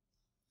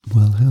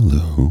Well,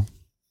 hello,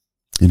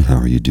 and how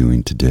are you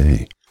doing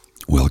today?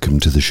 Welcome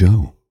to the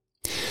show.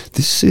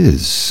 This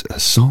is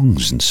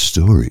Songs and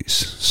Stories,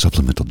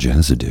 Supplemental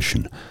Jazz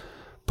Edition,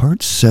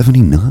 Part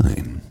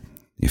 79.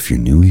 If you're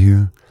new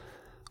here,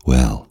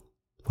 well,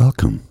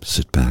 welcome.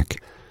 Sit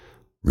back,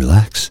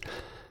 relax,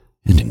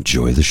 and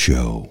enjoy the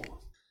show.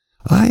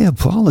 I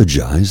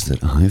apologize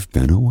that I've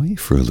been away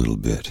for a little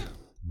bit.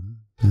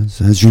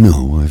 As you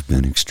know, I've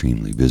been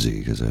extremely busy,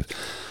 because I've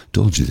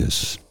told you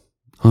this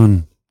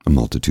on a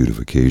multitude of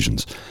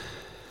occasions.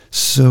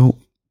 So,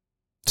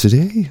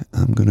 today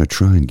I'm going to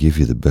try and give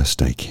you the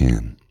best I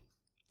can.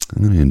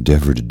 I'm going to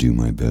endeavor to do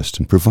my best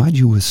and provide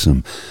you with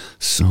some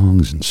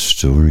songs and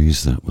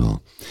stories that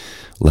will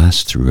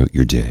last throughout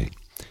your day,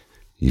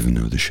 even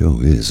though the show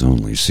is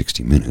only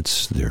 60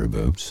 minutes,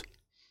 thereabouts.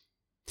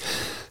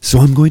 So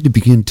I'm going to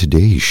begin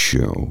today's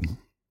show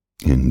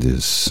in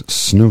this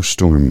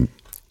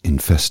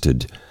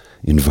snowstorm-infested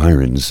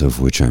environs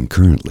of which I'm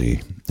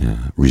currently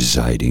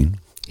residing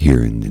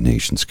here in the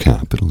nation's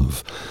capital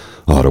of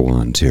Ottawa,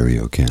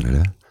 Ontario,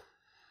 Canada,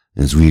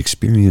 as we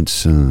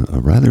experience a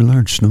rather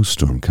large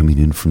snowstorm coming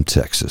in from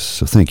Texas.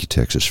 So thank you,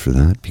 Texas, for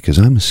that, because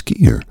I'm a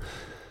skier,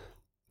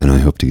 and I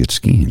hope to get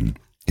skiing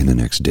in the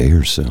next day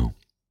or so.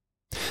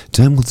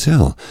 Time will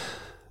tell.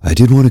 I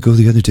did want to go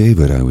the other day,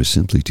 but I was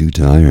simply too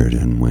tired,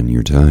 and when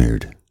you're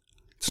tired,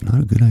 it's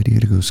not a good idea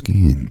to go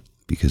skiing,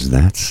 because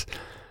that's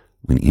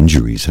when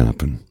injuries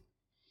happen.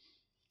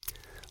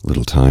 A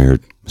little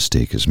tired,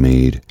 mistake is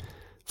made,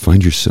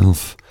 find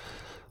yourself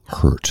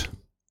hurt,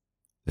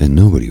 and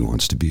nobody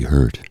wants to be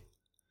hurt.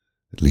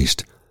 At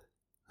least,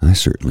 I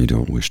certainly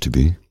don't wish to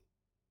be.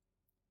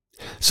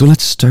 So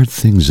let's start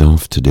things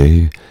off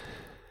today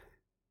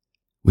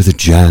with a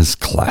jazz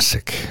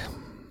classic.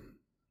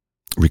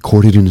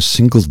 Recorded in a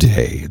single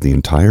day, the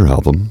entire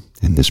album,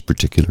 in this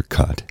particular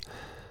cut,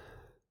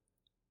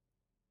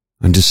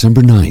 on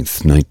December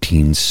 9th,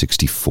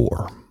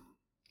 1964,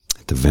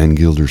 at the Van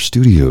Gilder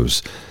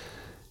Studios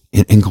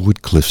in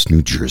Englewood Cliffs,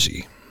 New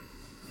Jersey,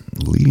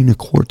 leading a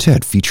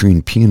quartet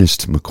featuring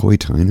pianist McCoy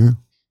Tyner,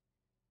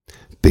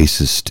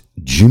 bassist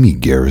Jimmy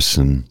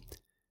Garrison,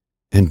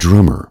 and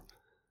drummer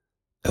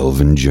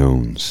Elvin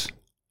Jones.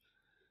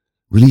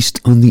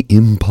 Released on the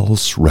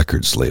Impulse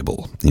Records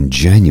label in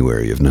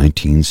January of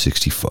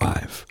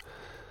 1965.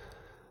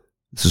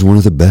 This is one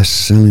of the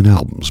best-selling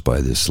albums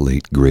by this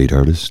late great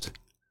artist,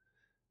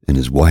 and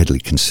is widely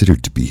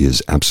considered to be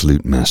his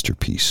absolute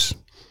masterpiece.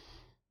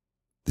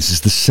 This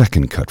is the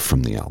second cut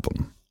from the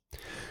album.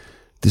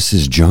 This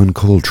is John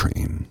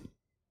Coltrane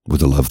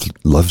with a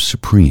Love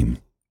Supreme,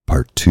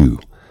 Part 2,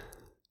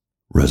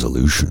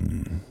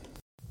 Resolution.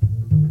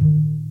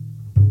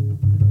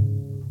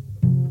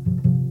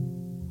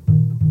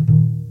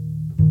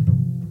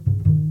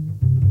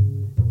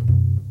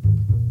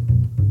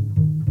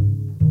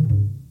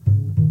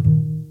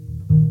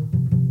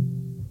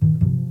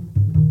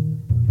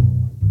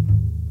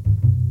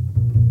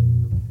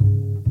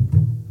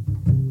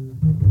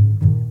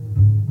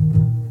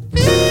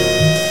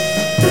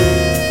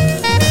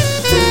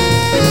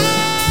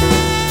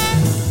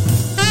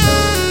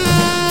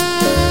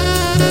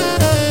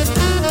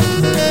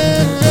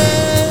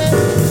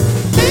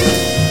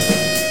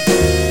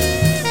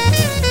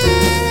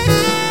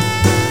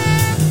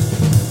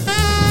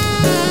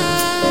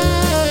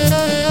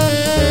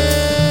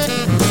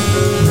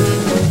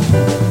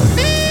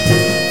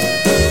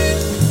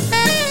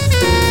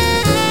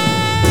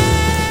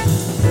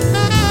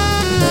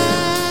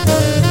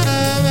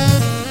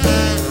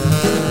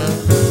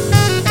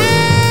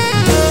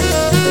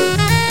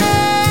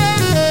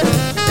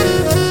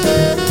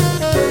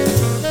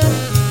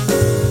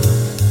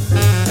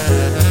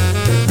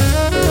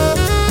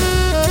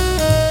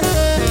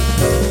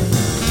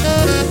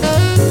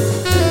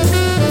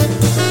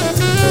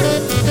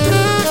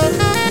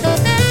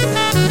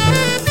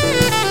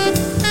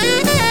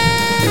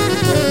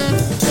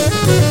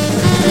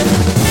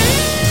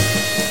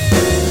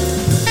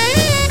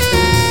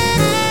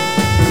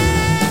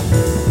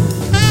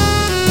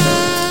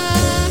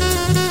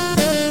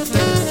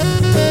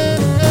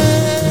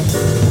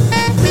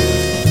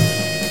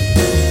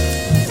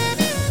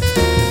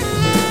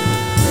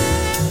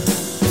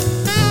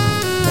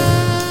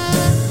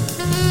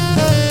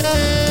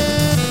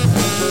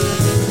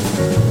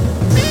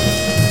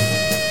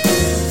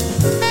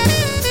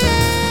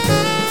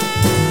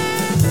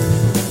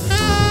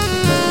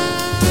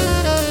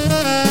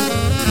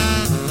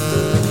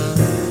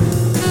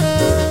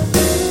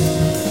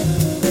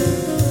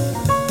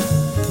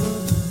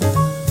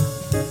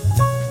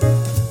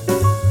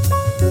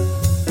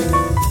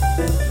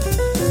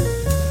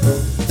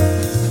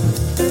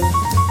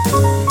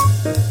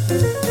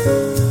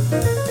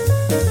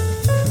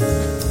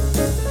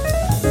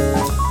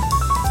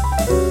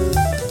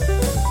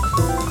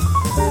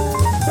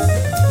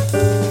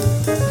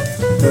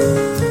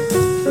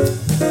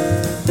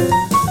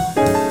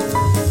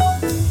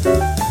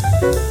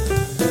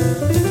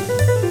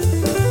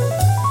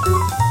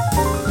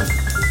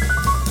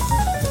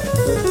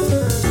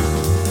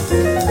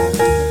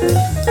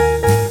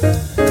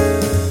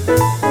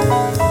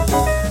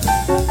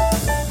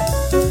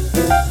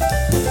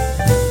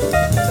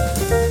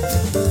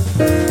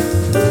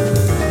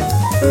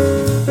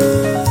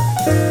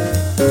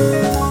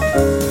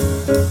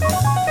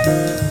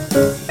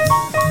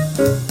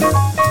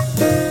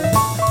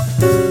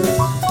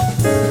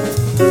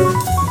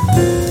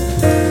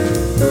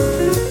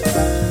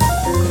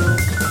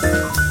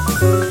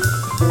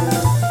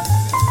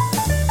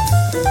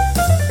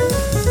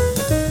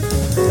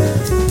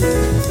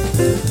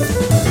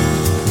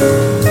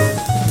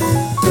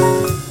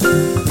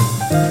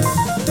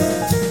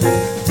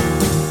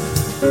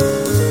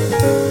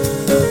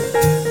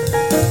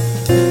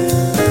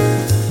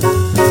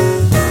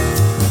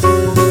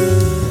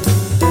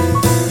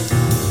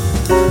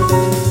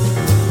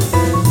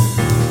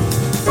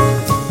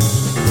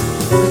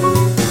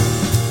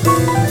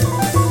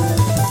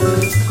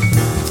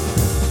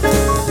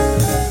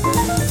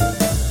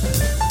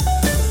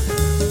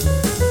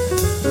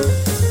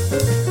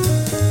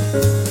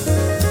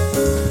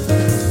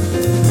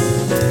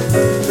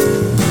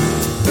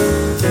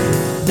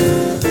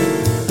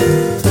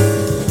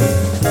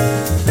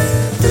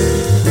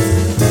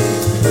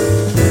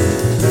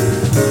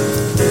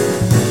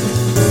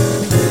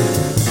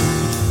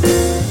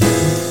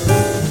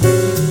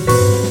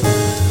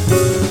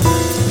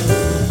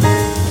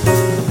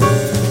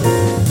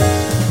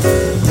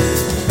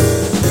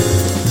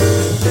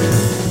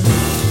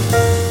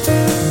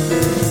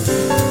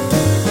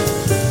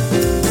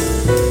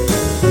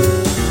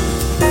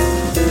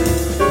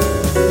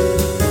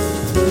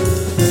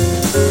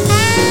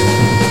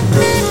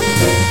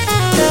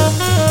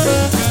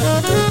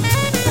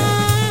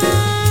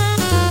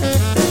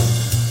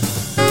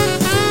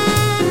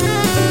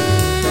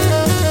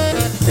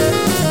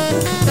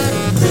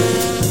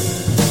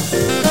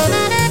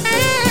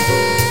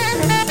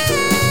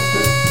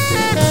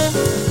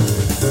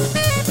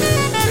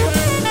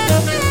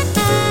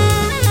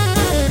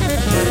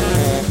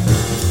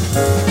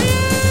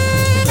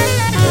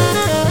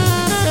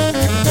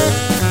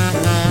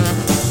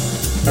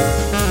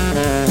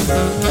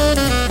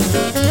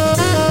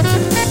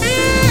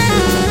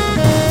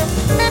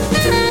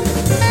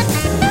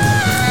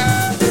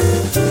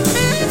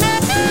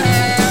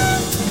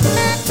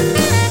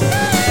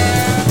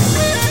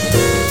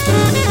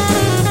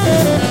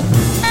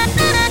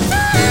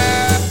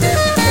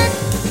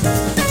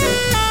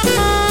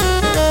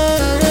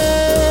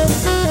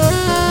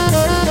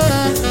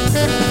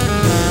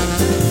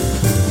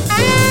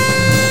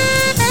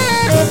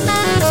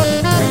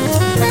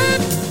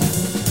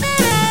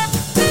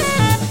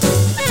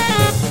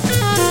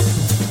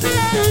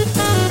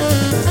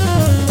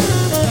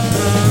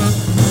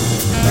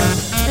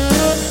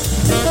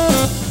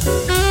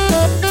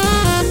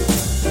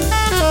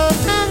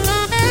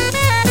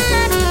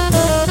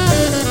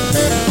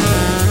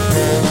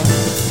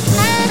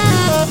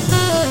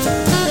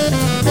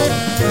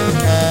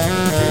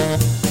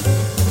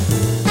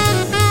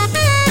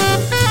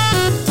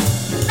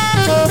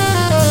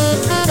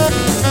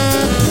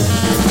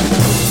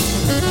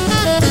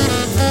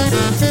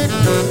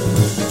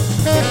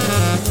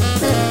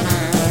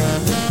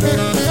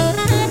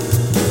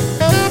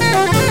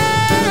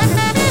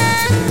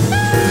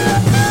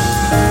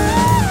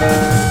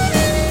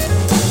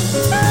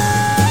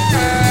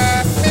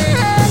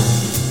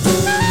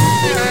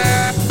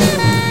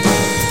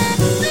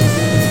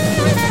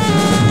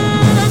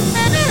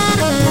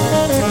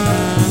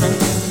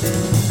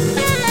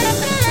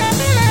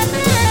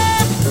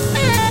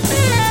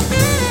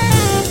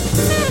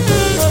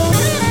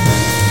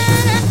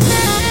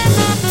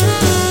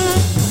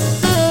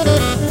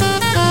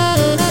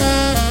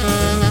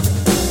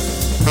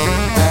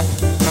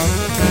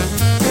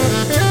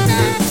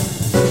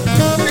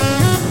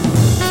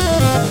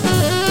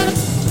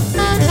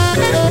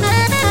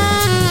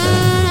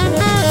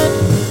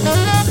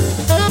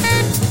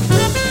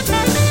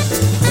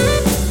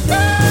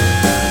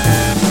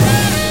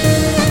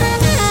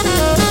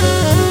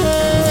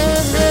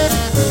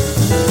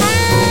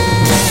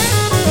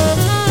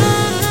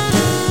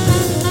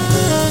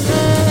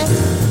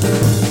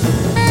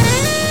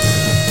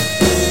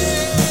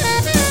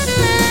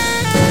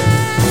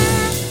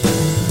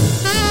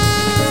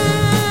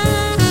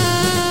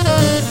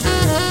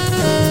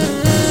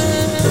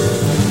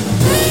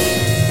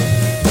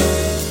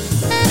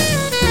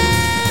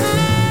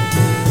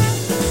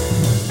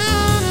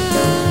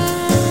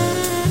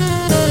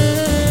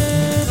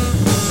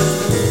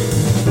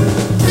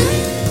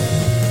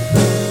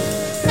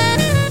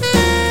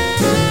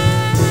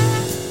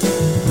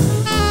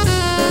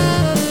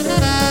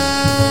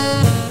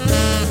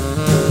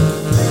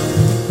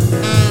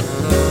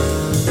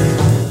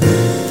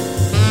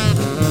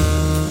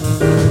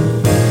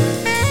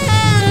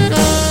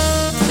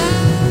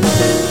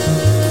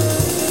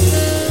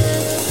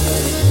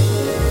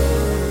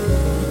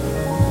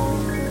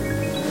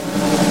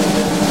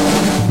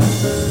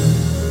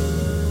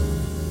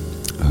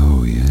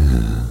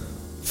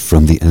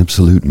 from the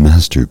absolute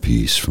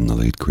masterpiece from the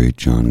late great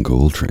John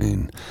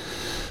Coltrane,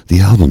 the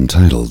album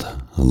titled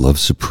A Love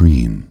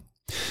Supreme,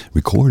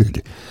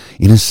 recorded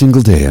in a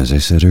single day, as I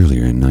said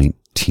earlier, in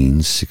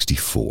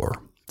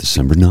 1964,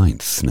 December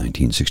 9th,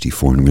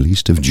 1964, and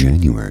released in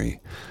January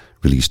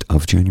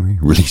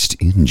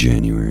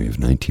of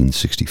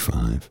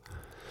 1965.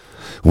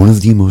 One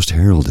of the most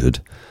heralded,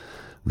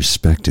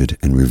 respected,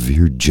 and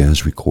revered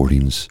jazz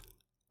recordings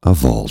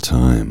of all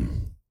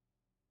time.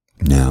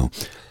 Now,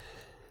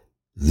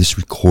 this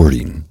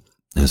recording,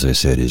 as I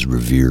said, is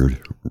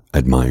revered,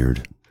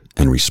 admired,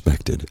 and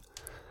respected,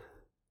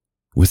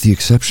 with the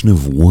exception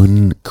of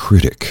one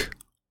critic.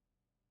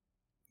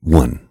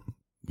 One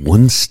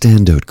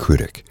standout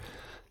critic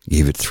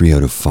gave it 3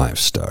 out of 5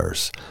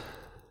 stars.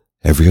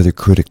 Every other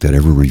critic that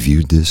ever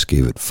reviewed this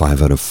gave it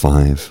 5 out of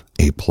 5,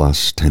 A+,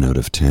 10 out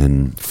of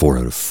 10, 4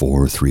 out of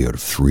 4, 3 out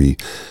of 3.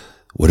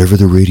 Whatever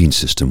the rating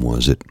system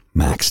was, it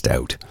maxed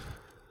out.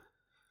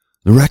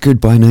 The record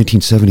by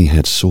 1970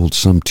 had sold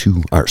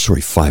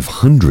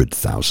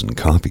 500,000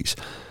 copies,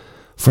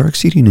 far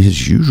exceeding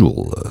his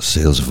usual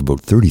sales of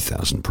about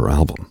 30,000 per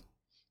album.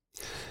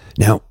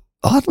 Now,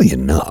 oddly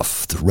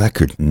enough, the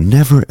record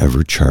never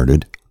ever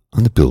charted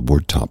on the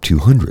Billboard Top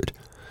 200.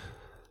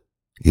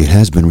 It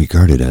has been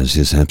regarded as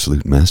his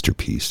absolute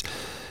masterpiece,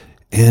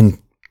 and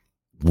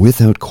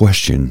without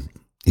question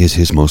is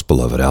his most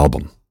beloved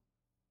album.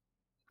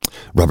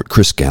 Robert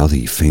Christgau,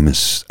 the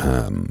famous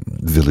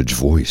Village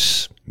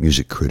Voice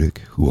music critic,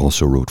 who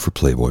also wrote for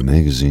Playboy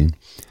magazine,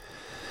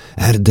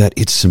 added that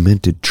it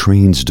cemented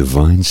Trane's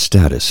divine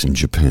status in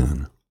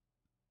Japan.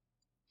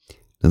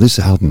 Now, this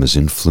album has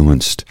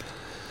influenced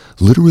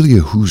literally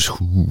a who's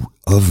who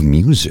of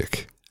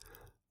music,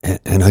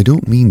 and I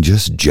don't mean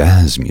just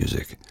jazz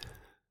music.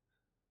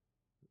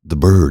 The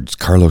Byrds,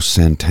 Carlos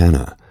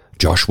Santana,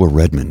 Joshua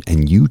Redman,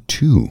 and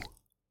U2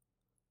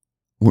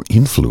 were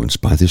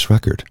influenced by this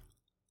record.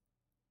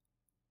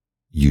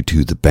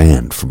 U2, the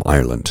band from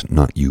Ireland,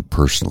 not you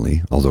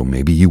personally, although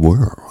maybe you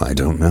were, I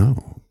don't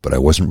know, but I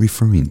wasn't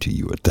referring to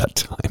you at that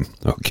time,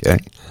 okay?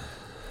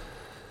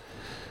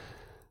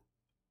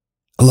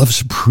 A Love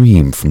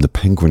Supreme from the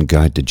Penguin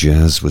Guide to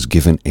Jazz was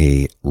given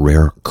a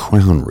rare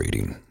crown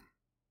rating.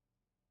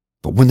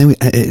 But when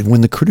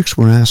the critics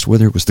were asked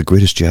whether it was the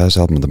greatest jazz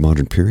album of the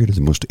modern period or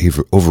the most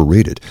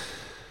overrated,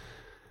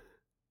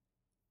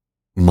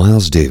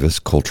 Miles Davis,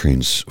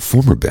 Coltrane's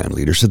former band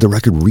leader, said the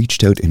record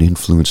reached out and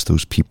influenced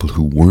those people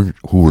who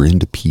were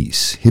into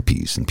peace,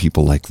 hippies, and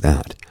people like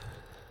that.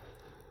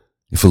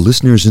 If a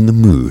listener is in the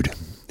mood,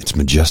 it's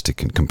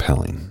majestic and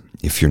compelling.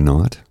 If you're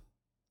not,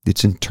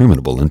 it's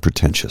interminable and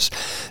pretentious.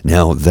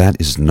 Now, that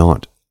is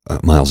not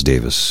Miles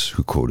Davis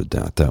who quoted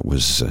that. That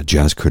was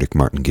jazz critic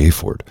Martin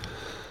Gayford.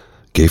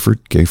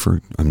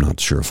 Gayford, I'm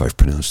not sure if I've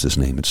pronounced his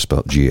name. It's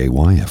spelled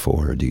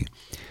Gayford.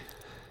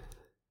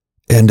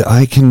 And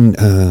I can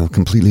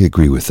completely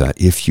agree with that.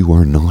 If you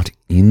are not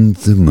in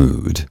the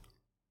mood,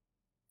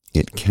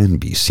 it can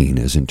be seen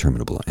as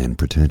interminable and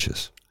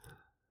pretentious.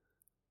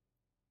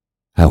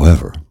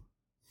 However,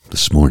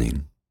 this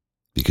morning,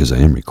 because I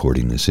am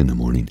recording this in the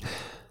morning,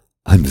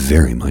 I'm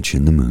very much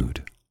in the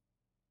mood.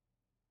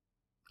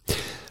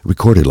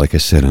 Recorded, like I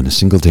said, on a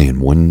single day in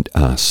one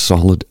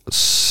solid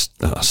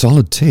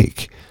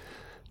take,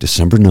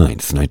 December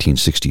 9th,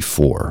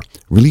 1964,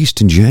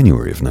 released in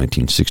January of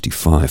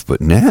 1965.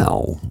 But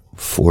now,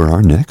 for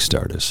our next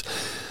artist,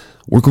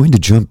 we're going to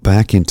jump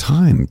back in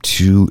time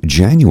to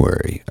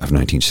January of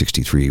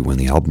 1963 when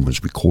the album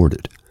was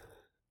recorded,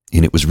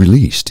 and it was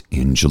released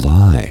in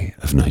July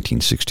of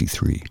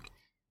 1963.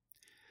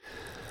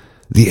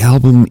 The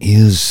album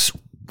is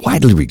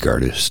widely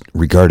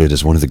regarded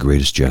as one of the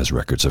greatest jazz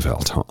records of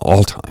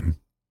all time,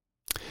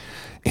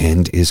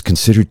 and is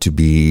considered to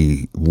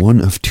be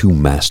one of 2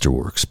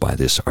 masterworks by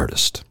this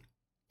artist.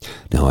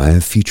 Now, I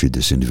have featured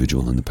this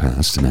individual in the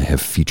past, and I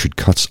have featured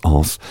cuts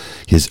off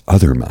his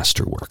other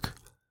masterwork.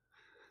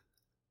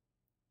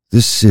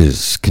 This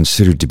is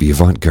considered to be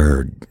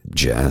avant-garde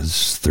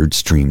jazz,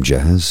 third-stream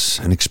jazz,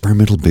 and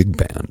experimental big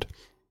band.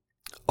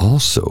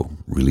 Also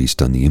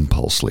released on the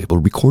Impulse label,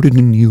 recorded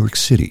in New York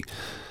City,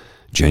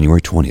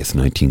 January 20th,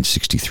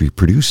 1963,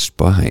 produced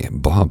by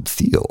Bob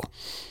Thiel,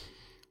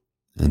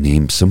 a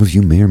name some of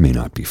you may or may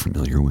not be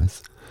familiar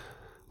with.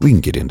 We can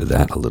get into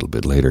that a little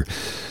bit later.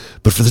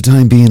 But for the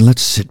time being,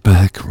 let's sit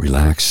back,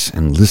 relax,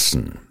 and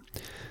listen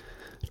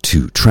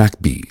to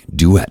track B,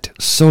 Duet,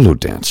 Solo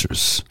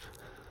Dancers,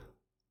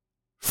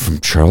 from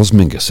Charles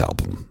Mingus'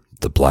 album,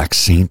 The Black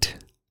Saint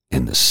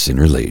and the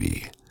Sinner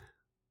Lady.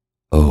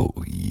 Oh,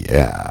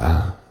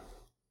 yeah.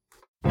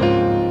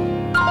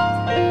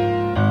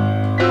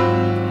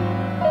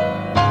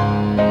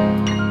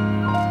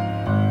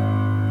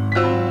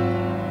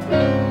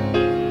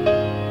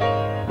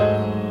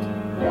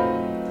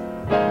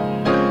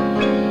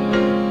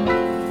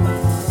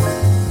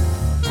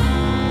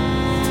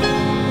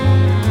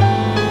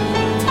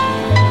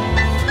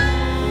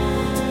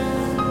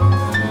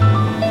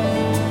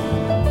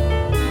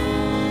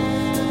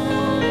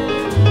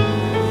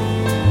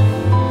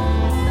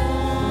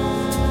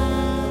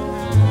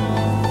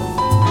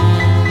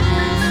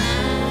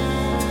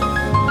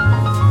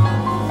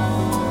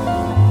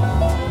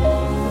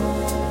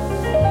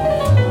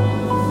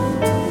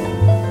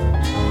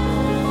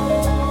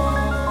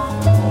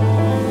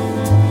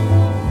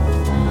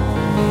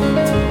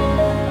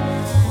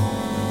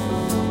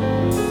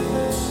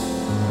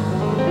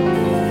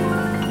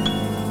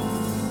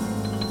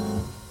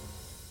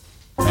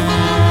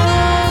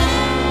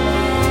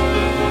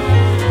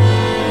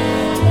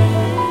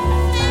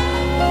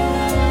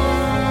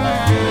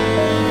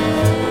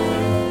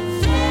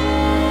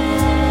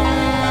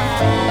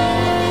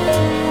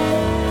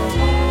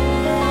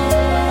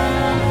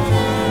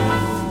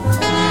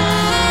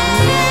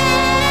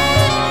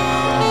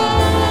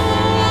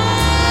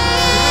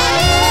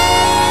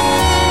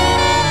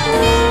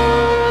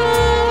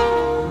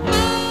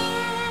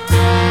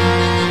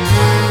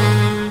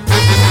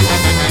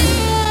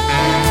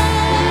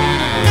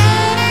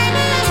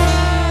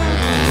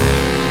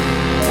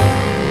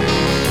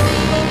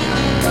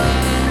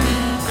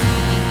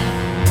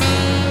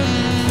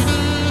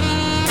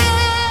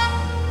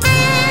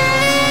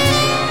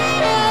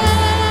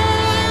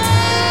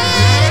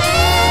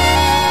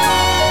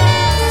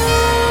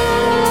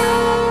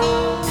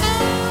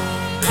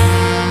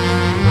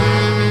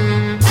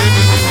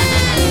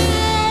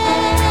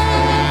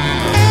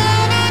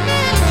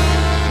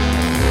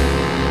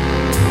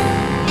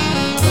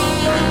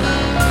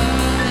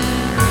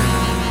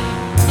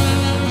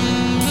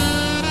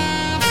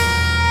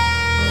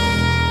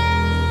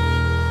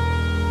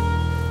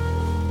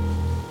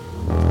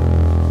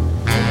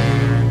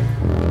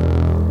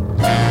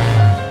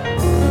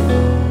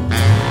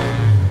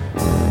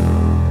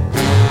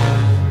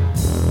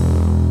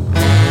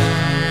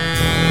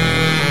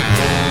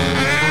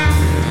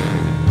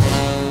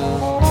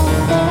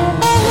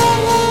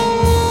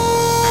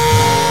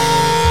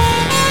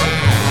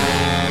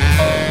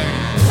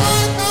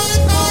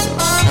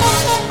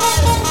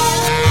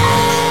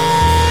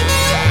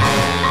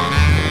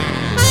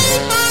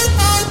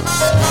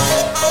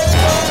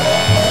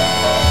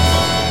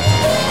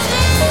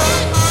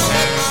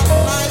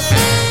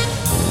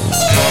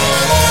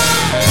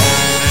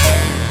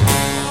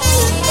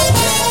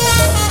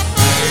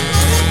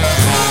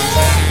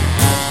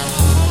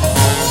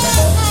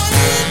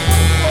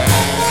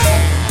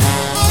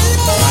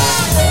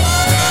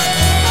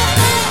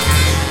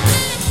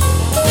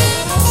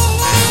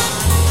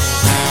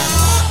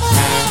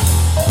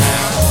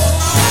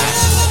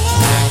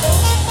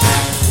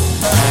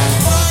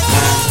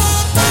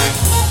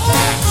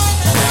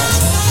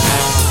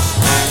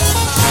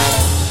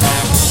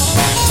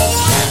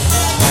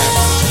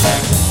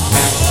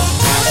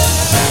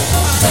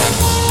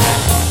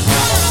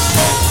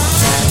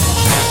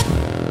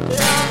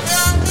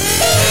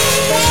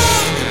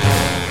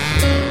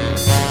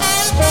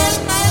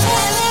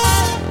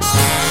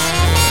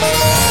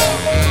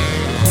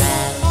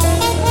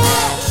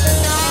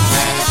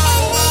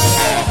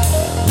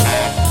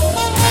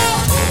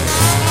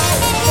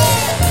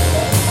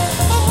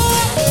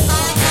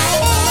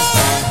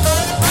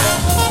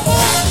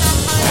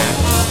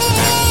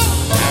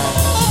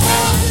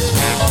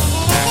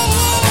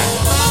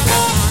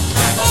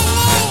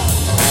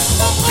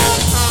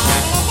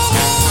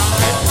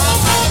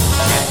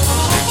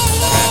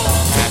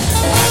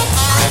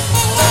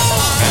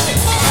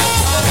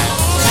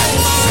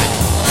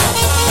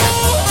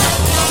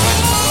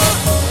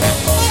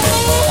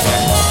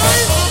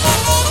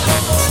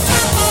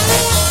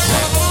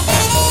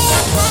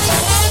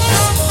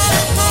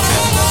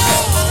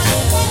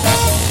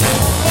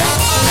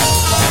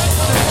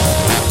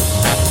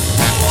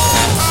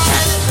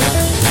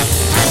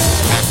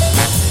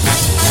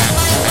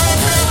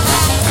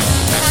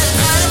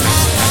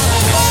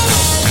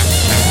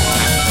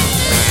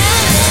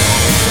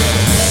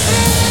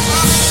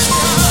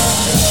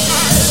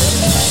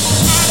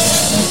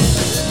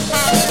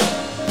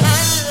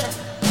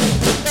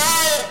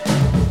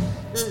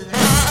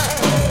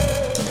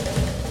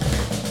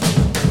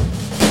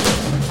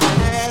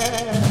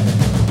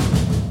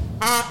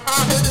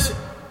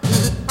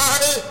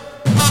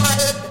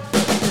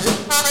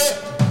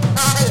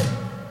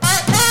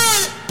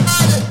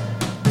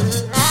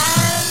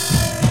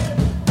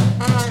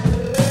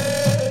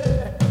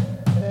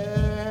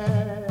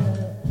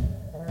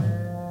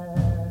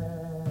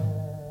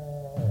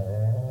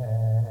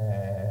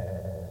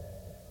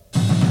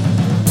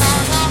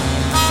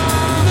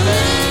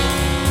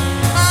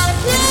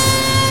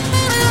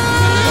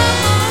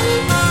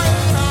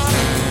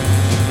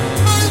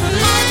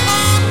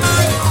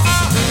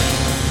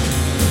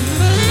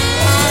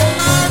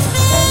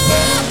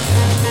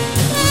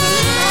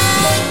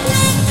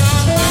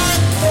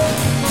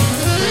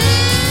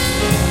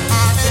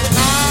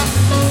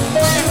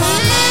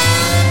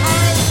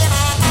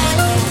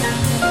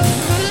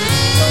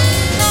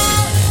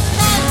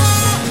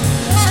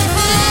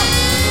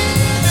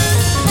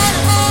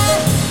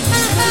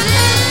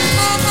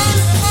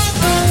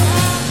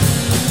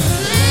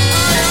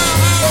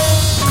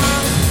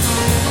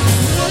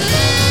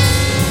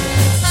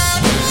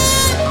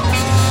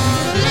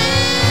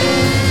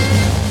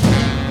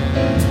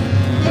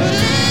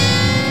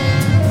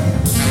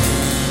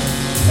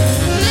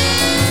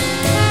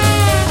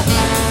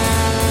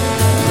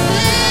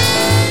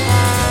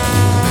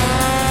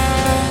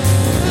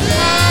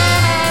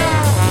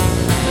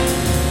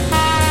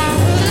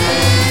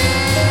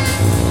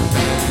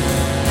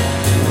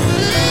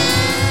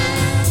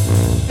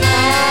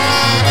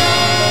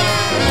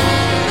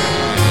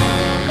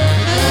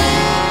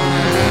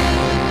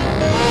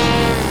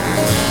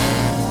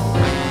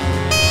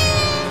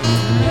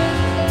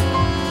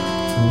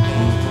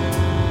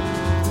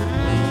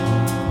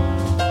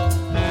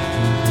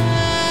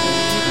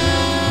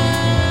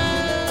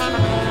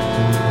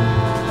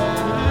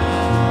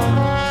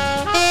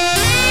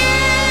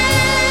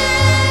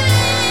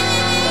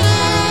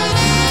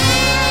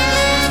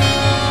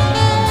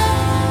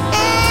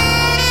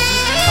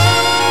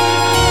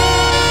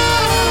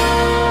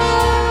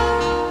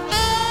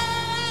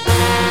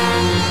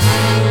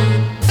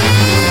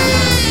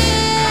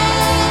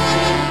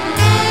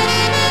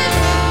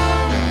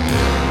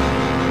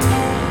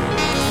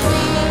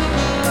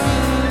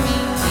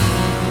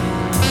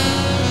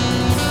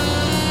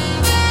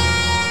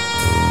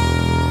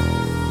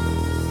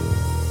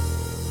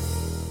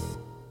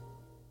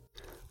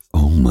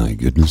 My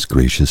goodness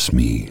gracious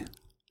me.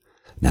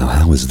 Now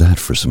how is that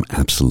for some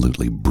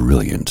absolutely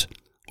brilliant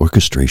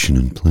orchestration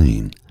and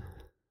playing?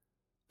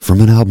 From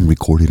an album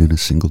recorded in a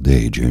single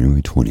day,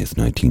 January 20th,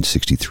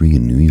 1963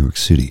 in New York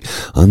City,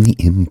 on the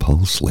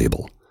Impulse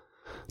label.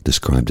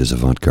 Described as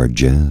avant-garde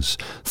jazz,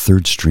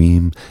 third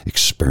stream,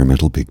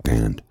 experimental big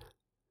band.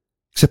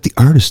 Except the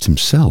artist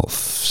himself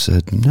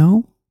said,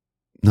 no,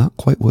 not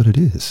quite what it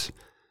is.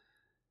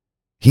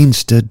 He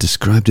instead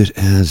described it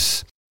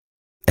as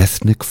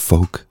ethnic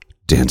folk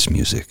dance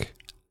music.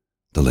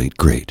 The late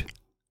great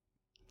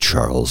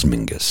Charles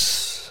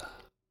Mingus.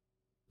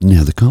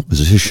 Now, the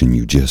composition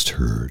you just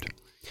heard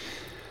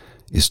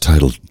is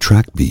titled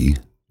Track B,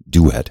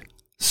 Duet,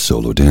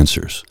 Solo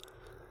Dancers.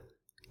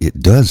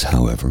 It does,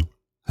 however,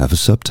 have a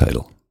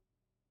subtitle,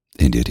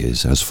 and it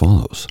is as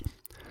follows: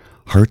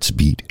 Hearts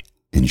Beat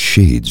and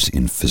Shades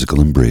in Physical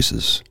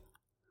Embraces.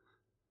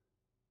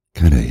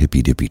 Kinda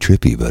hippy-dippy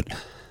trippy, but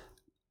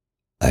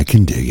I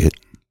can dig it.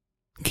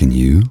 Can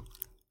you?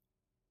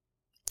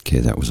 Okay,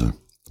 that was a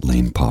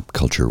lame pop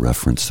culture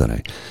reference that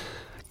I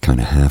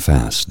kinda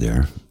half-assed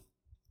there.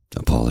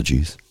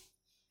 Apologies.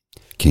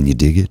 Can you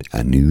dig it?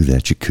 I knew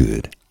that you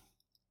could.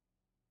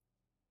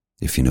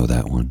 If you know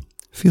that one,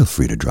 feel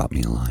free to drop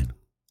me a line.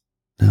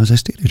 Now, as I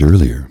stated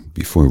earlier,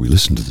 before we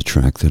listened to the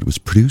track, that it was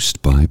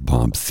produced by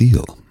Bob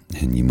Thiel.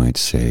 And you might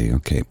say,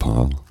 okay,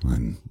 Paul,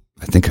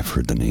 I think I've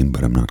heard the name,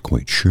 but I'm not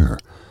quite sure.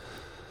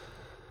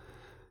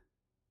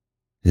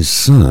 His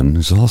son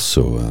is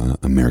also an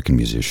American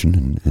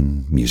musician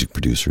and music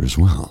producer as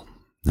well.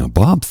 Now,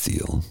 Bob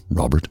Thiel,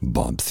 Robert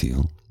Bob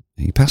Thiel,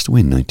 he passed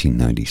away in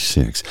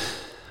 1996.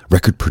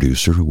 Record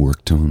producer who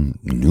worked on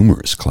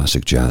numerous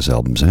classic jazz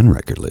albums and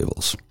record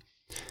labels.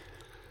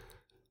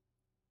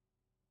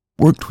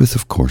 Worked with,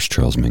 of course,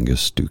 Charles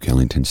Mingus, Duke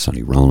Ellington,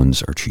 Sonny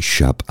Rollins, Archie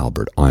Shepp,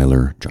 Albert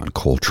Ayler, John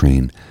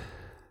Coltrane,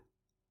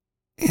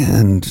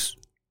 and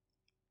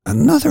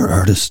another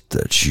artist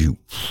that you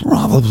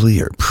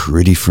probably are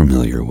pretty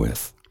familiar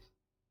with.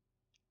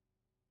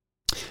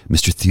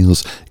 Mr.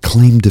 Thiel's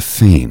claim to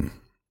fame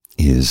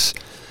is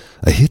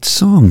a hit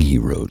song he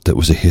wrote that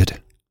was a hit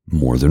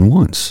more than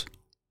once.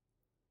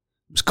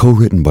 It was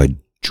co-written by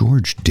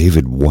George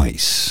David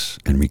Weiss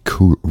and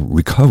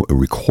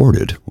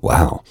recorded,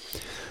 wow,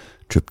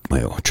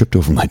 tripped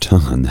over my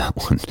tongue on that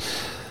one,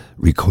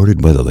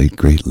 recorded by the late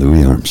great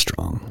Louis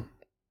Armstrong.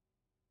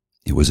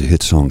 It was a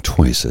hit song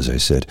twice, as I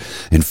said,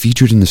 and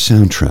featured in the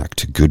soundtrack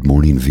to Good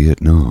Morning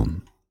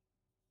Vietnam.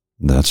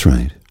 That's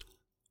right,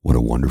 What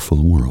a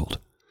Wonderful World,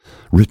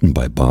 written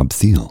by Bob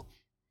Thiel,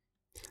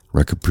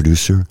 record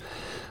producer,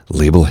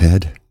 label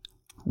head,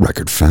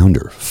 record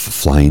founder,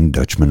 Flying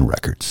Dutchman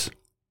Records.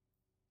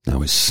 Now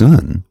his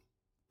son,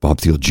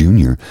 Bob Thiel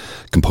Jr.,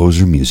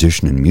 composer,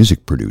 musician, and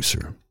music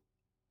producer.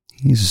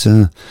 He's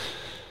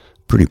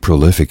pretty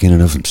prolific in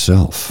and of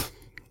himself.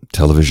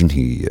 Television,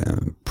 he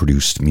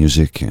produced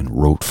music and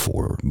wrote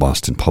for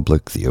Boston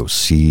Public, The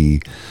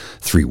O.C.,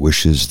 Three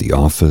Wishes, The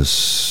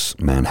Office,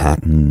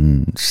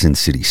 Manhattan, Sin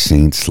City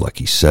Saints,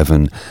 Lucky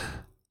 7,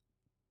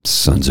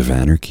 Sons of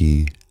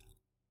Anarchy.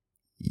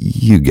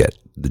 You get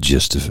the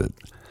gist of it.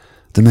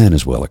 The man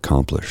is well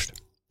accomplished.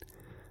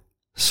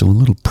 So a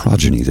little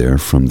progeny there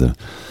from the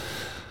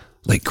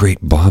late great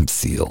Bob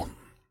Thiel.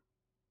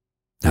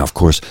 Now, of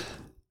course,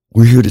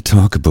 we're here to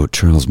talk about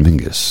Charles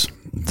Mingus,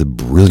 the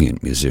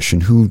brilliant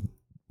musician who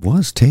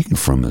was taken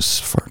from us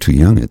far too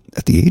young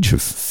at the age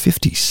of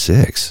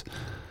 56.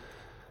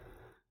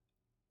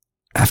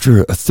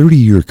 After a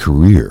 30-year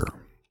career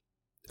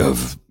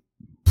of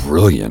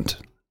brilliant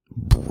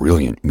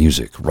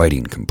music,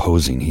 writing,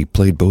 composing, he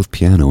played both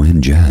piano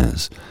and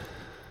jazz.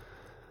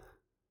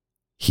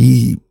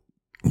 He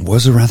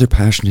was a rather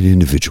passionate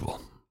individual.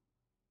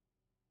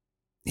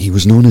 He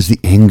was known as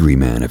the angry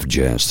man of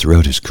jazz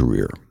throughout his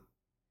career.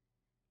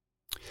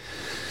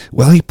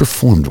 While he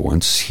performed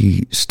once,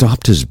 he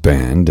stopped his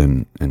band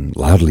and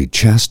loudly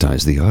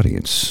chastised the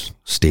audience,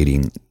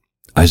 stating,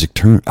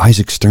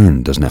 Isaac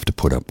Stern doesn't have to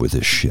put up with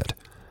this shit.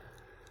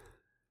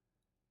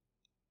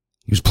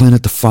 He was playing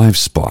at the 5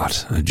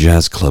 Spot, a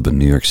jazz club in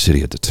New York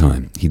City at the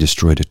time. He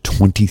destroyed a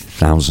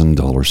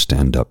 $20,000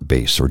 stand-up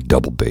bass or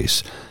double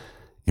bass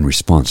in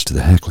response to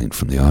the heckling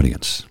from the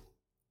audience.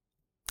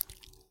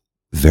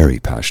 Very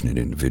passionate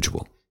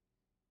individual.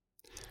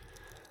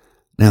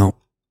 Now,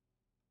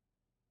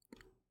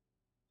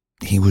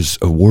 he was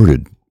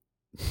awarded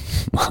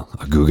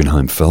a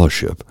Guggenheim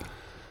Fellowship,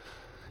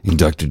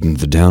 inducted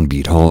into the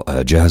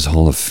Downbeat Jazz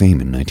Hall of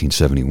Fame in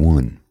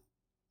 1971,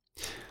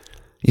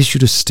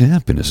 issued a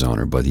stamp in his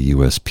honor by the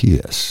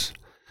USPS,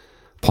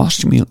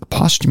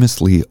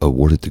 posthumously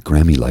awarded the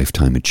Grammy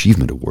Lifetime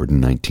Achievement Award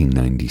in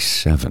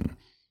 1997.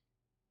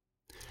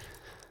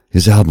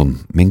 His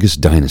album, Mingus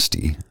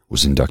Dynasty,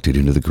 was inducted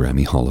into the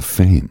Grammy Hall of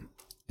Fame,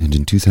 and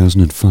in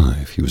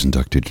 2005 he was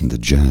inducted into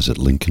the Jazz at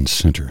Lincoln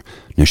Center,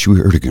 Neshui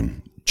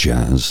Ertegun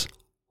Jazz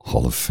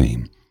Hall of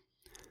Fame.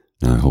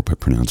 Now I hope I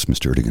pronounced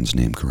Mr. Ertegun's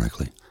name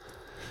correctly.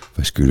 If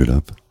I screwed it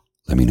up,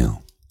 let me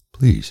know,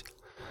 please.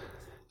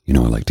 You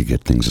know I like to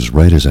get things as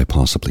right as I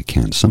possibly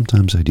can.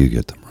 Sometimes I do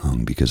get them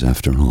wrong because,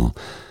 after all,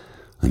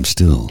 I'm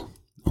still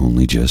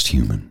only just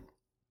human.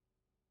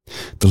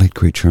 The late,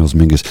 great Charles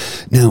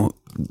Mingus. Now,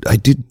 I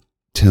did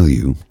tell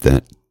you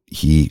that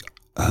he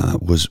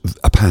was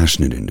a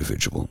passionate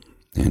individual,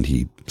 and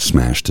he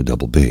smashed a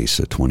double bass,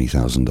 a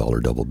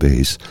 $20,000 double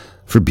bass,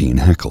 for being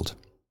heckled.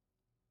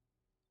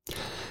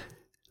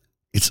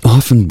 It's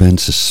often been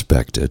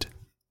suspected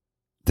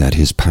that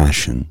his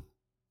passion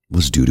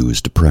was due to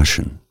his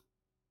depression.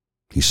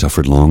 He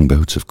suffered long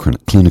bouts of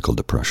clinical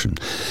depression,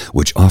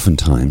 which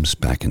oftentimes,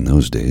 back in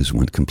those days,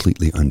 went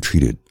completely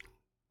untreated,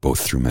 both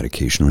through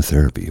medication or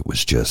therapy. It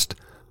was just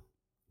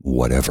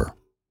whatever.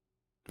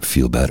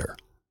 Feel better.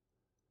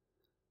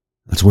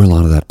 That's where a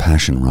lot of that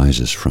passion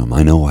rises from.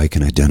 I know I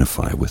can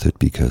identify with it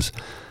because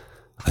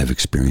I've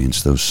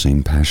experienced those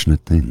same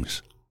passionate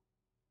things.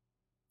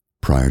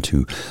 Prior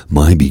to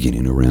my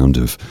beginning a round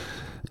of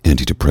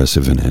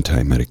antidepressive and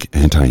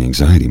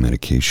anti-anxiety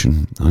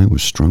medication, I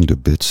was strung to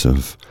bits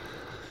of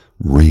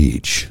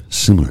rage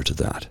similar to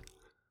that.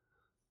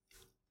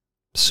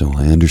 So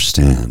I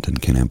understand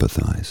and can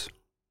empathize.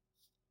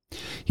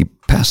 He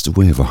passed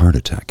away of a heart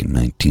attack in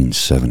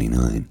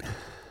 1979,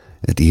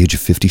 at the age of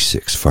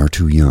 56, far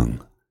too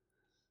young.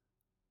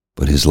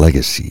 But his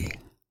legacy,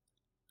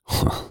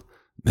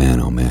 man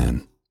oh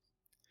man,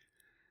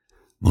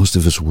 most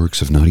of his works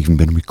have not even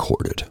been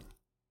recorded.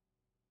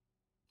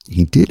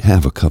 He did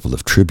have a couple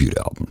of tribute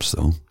albums,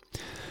 though.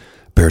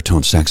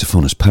 Baritone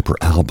saxophonist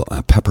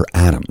Pepper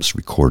Adams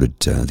recorded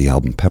the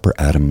album Pepper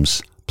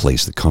Adams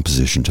Plays the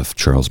Composition of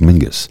Charles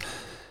Mingus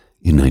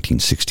in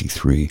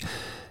 1963.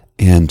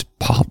 And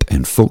pop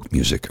and folk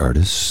music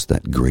artist,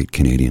 that great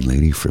Canadian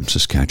lady from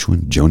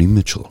Saskatchewan, Joni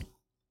Mitchell,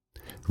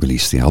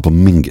 released the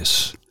album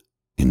Mingus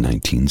in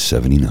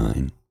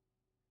 1979.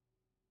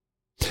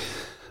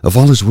 Of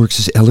all his works,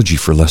 his elegy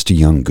for Lusty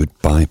Young,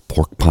 Goodbye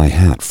Pork Pie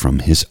Hat, from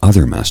his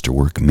other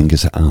masterwork,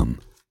 Mingus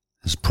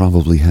has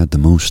probably had the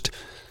most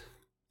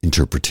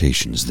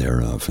interpretations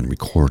thereof and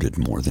recorded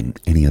more than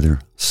any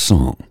other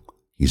song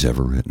he's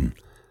ever written.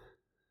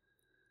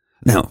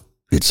 Now,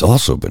 it's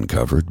also been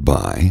covered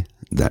by,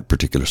 that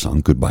particular song,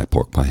 Goodbye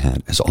Pork Pie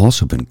Hat, has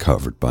also been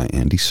covered by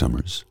Andy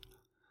Summers.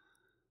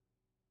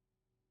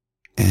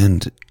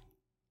 And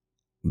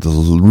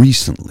the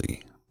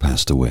recently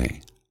passed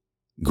away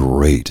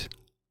great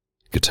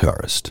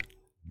guitarist,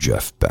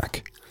 Jeff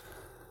Beck.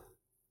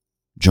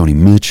 Joni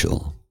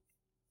Mitchell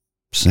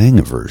sang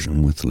a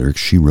version with lyrics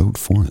she wrote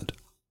for it.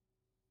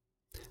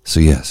 So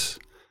yes,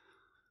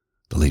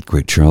 the late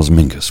great Charles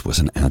Mingus was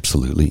an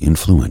absolutely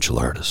influential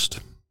artist.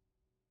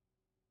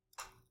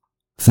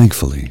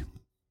 Thankfully,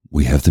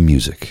 we have the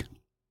music.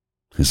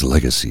 His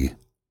legacy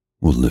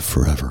will live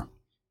forever.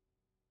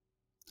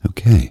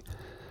 Okay,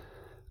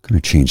 I'm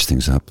going to change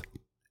things up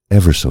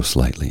ever so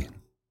slightly.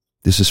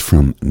 This is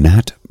from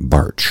Nat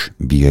Bartsch,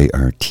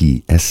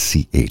 Bartsch.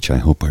 I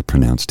hope I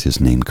pronounced his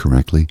name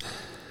correctly.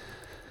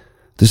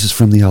 This is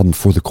from the album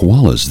For the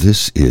Koalas.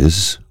 This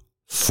is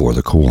For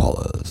the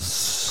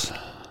Koalas.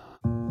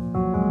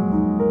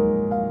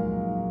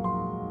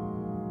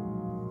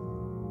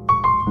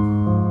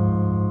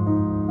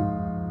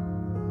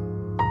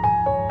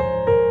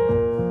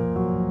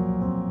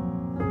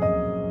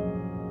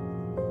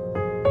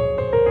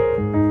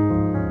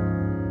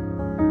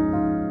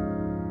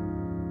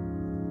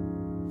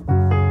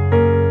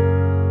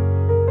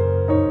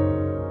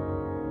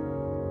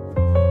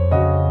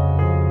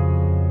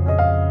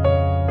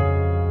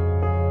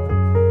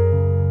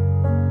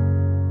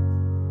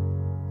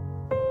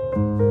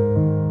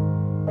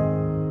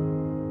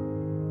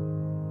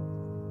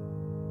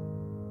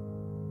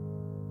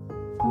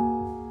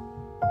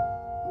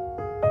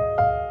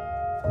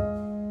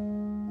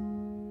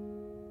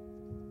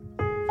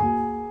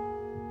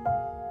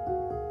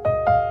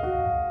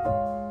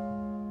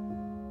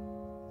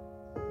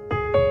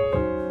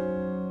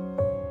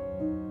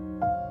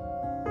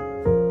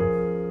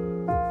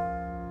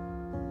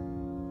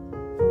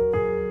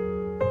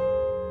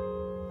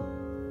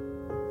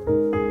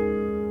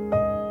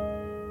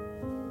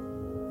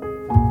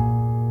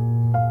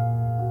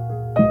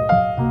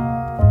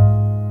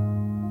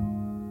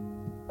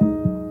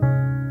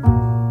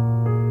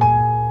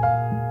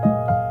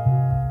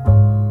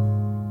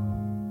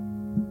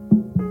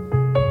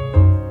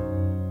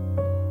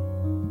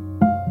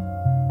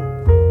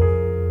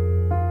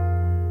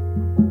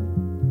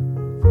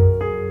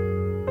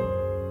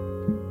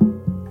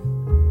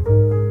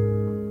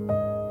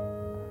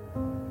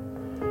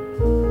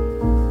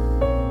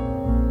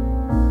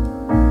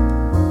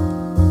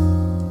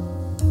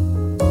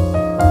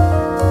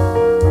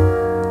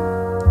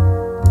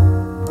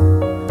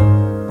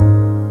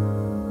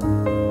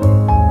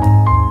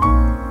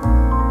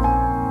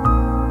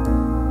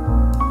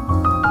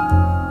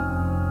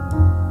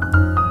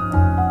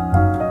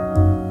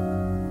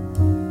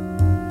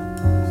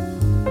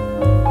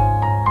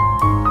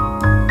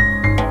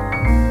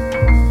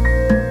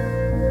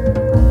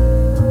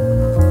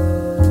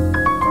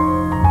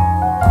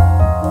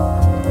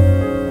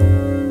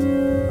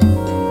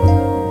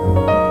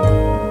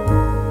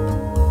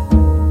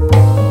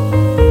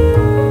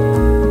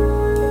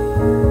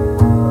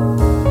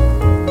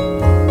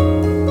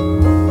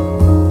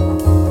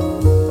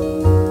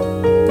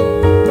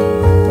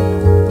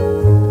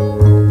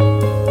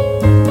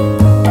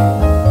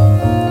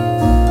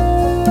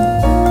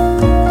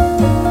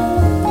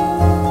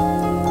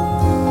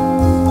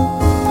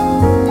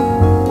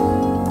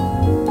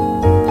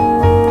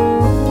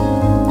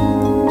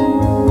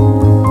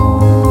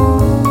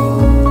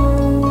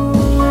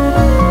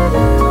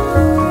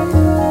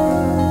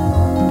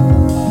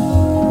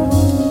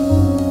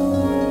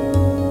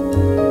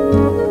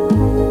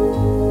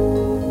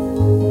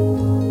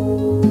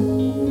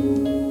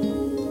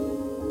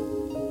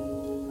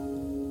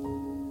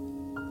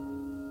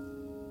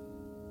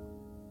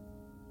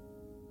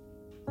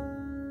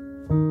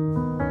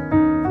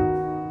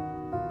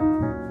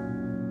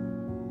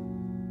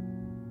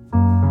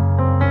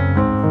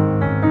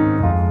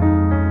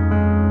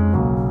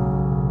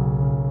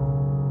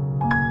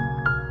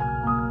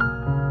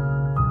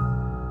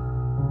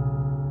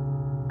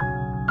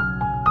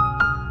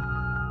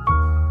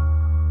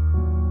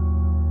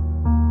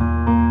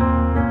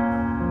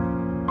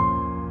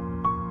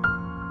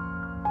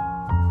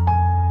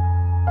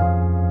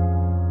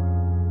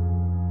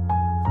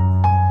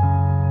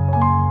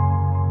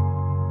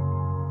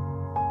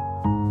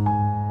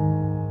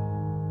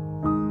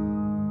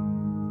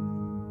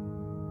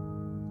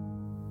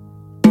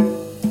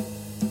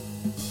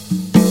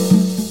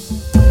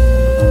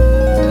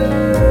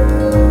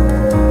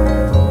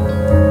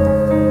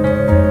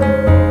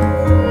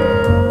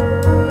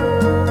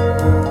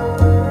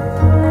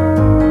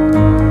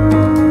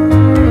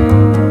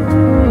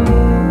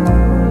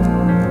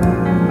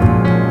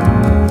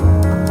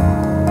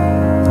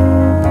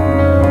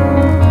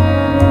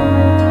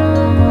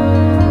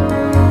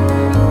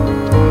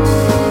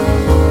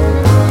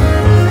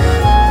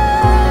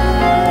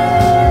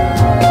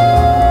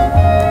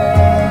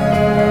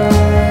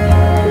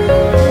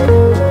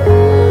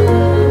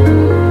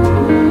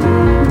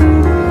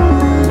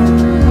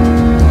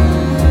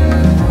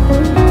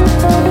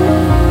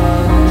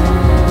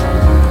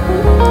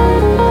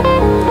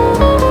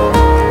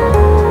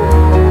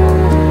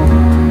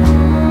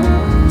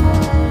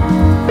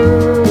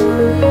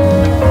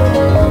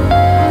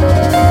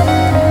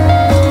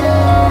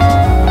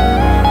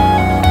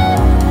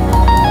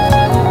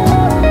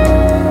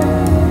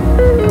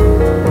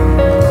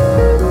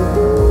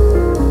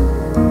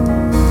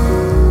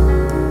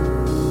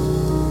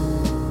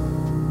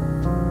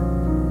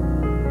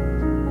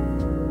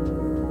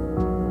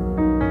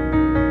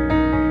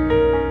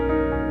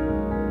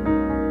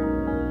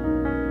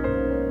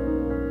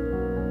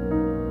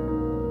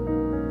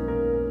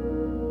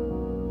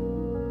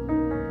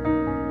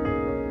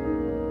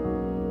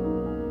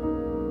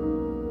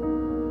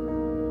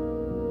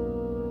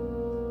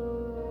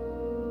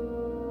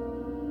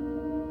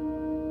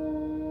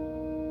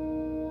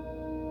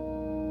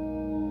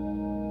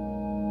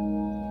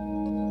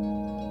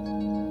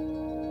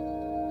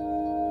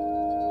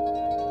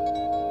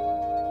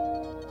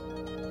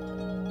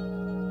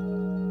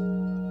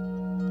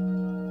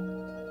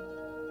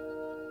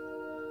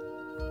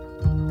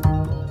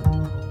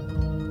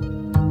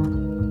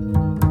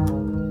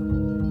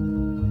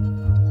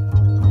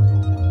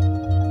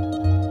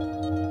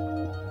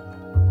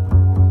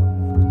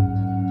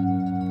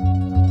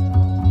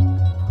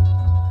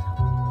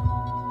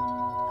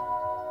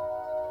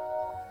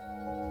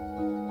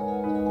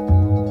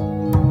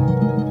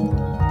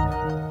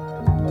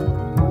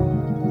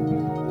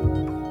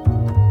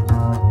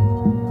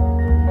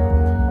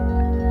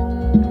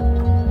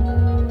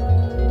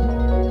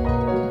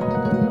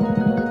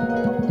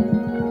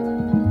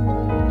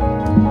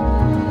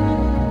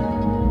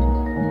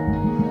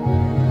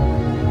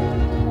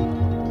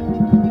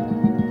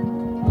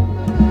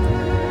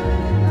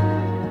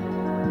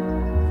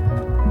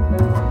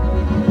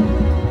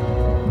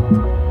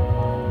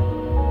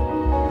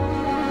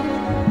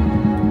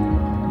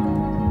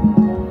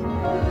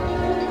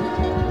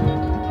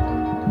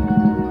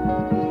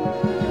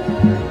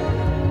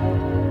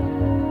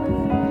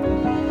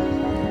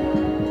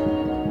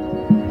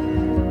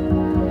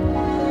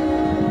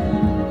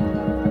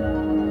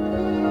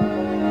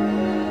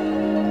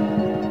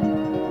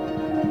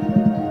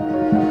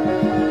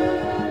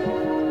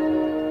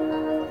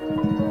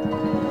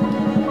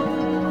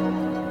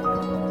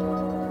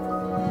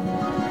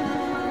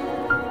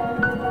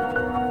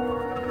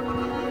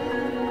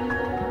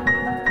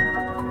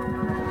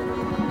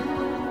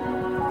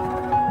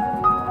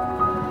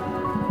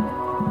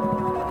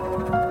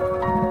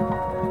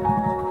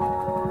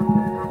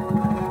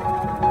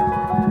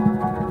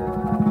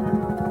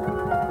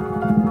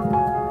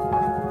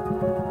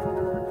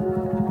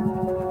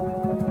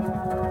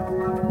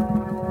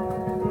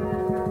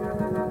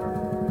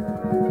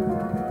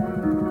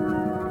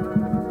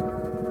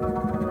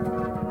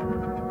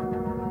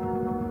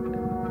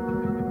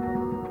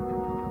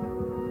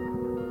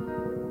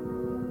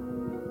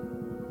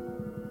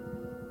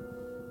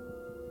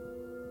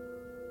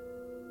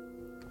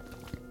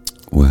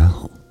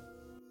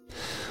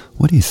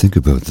 What do you think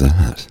about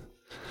that?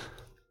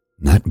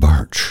 Nat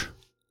Bartsch,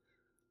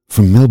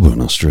 from Melbourne,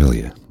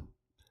 Australia.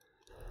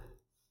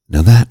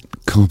 Now that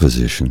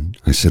composition,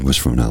 I said, was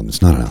from an album.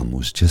 It's not an album. It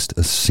was just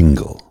a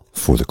single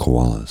for the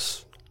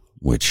Koalas,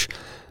 which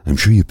I'm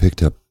sure you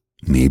picked up,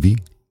 maybe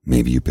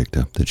you picked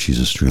up that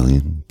she's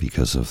Australian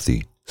because of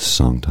the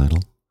song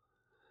title.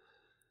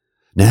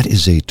 Nat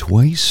is a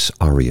twice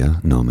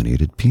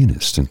ARIA-nominated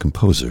pianist and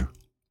composer.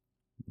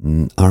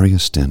 ARIA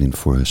standing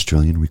for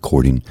Australian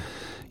Recording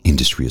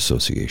Industry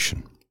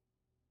Association.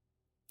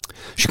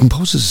 She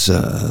composes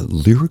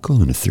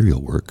lyrical and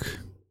ethereal work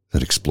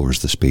that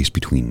explores the space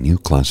between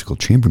neoclassical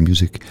chamber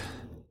music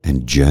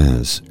and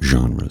jazz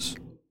genres.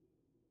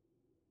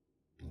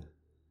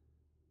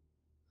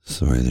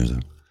 Sorry, there's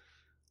a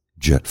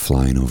jet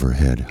flying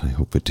overhead. I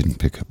hope it didn't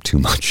pick up too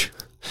much.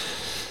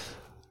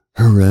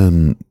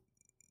 Her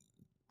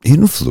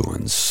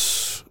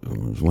influence,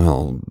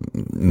 well,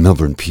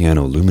 Melbourne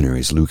piano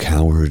luminaries Luke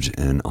Howard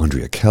and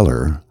Andrea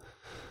Keller,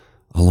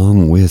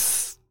 along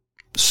with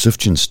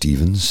Sufjan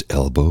Stevens,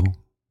 Elbow,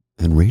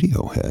 and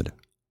Radiohead.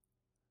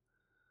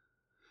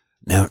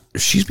 Now,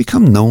 she's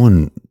become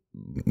known,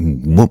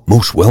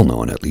 most well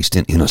known at least,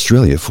 in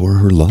Australia for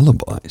her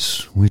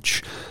lullabies,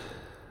 which,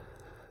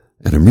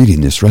 and I'm reading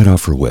this right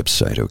off her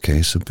website,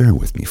 okay, so bear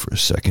with me for a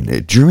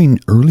second. During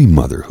early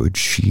motherhood,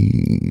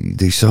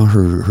 they saw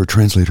her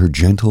translate her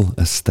gentle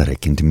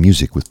aesthetic into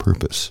music with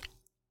purpose.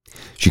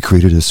 She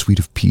created a suite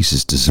of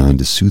pieces designed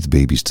to soothe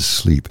babies to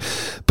sleep,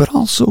 but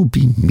also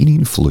be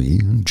meaningfully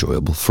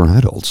enjoyable for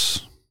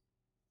adults.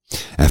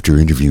 After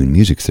interviewing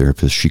music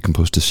therapists, she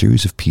composed a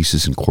series of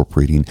pieces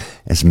incorporating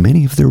as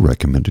many of their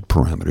recommended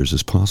parameters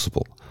as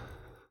possible.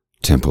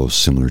 Tempos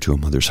similar to a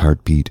mother's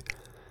heartbeat,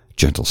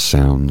 gentle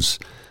sounds,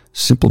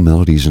 simple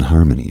melodies and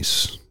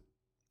harmonies,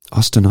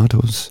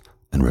 ostinatos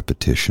and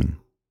repetition.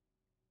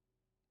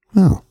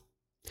 Well,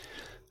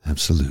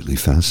 absolutely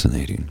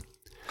fascinating.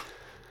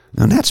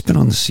 Now, Nat's been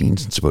on the scene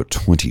since about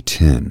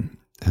 2010.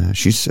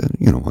 She's, a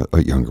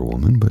younger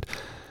woman, but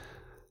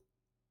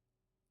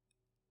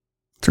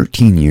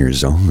 13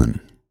 years on,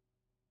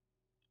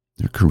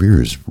 their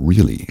career is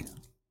really,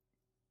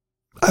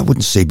 I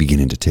wouldn't say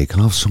beginning to take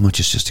off so much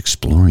as just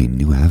exploring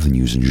new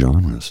avenues and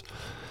genres.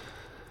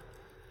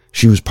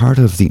 She was part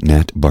of the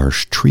Nat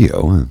Bartsch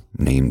trio,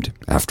 named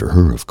after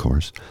her, of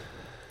course,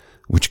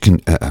 which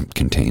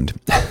contained,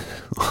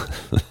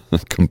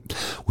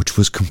 which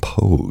was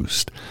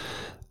composed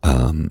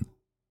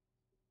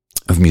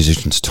of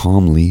musicians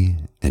Tom Lee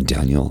and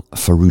Daniel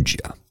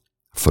Farrugia.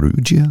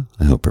 Farrugia?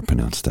 I hope I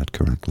pronounced that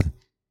correctly.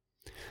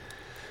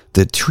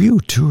 The trio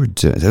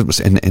toured,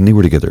 and they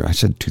were together, I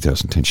said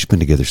 2010, she's been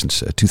together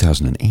since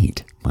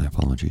 2008, my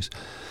apologies.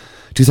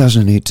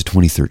 2008 to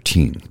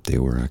 2013, they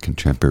were a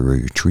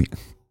contemporary trio.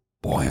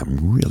 Boy,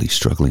 I'm really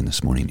struggling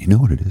this morning. You know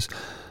what it is?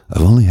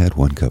 I've only had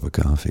one cup of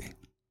coffee.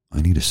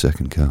 I need a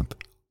second cup.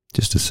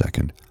 Just a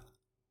second.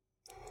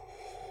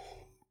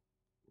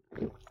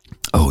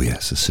 Oh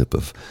yes, a sip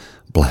of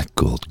black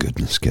gold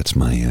goodness gets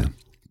my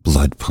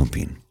blood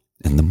pumping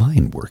and the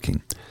mind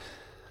working.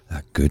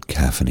 A good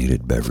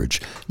caffeinated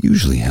beverage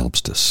usually helps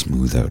to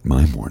smooth out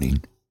my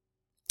morning.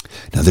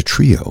 Now, the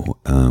trio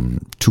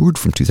toured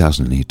from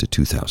 2008 to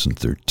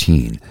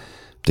 2013.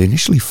 They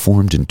initially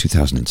formed in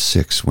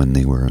 2006 when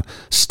they were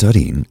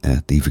studying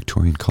at the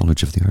Victorian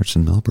College of the Arts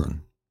in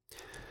Melbourne.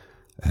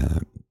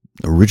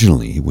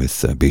 Originally with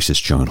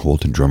bassist John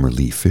Holt and drummer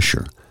Lee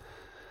Fisher.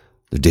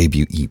 The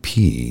debut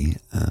EP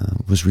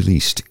was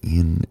released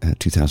in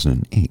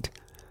 2008.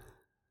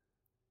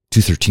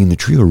 2013, the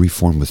trio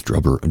reformed with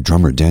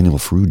drummer Daniel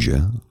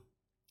Farrugia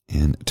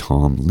and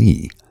Tom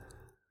Lee.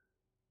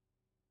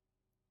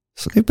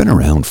 So they've been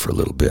around for a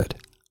little bit.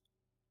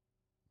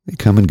 They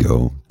come and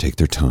go, take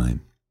their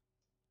time,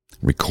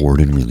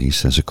 record and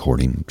release as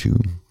according to,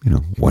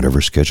 whatever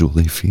schedule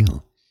they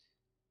feel.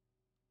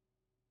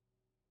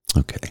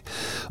 Okay,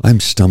 I'm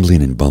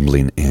stumbling and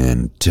bumbling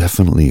and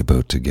definitely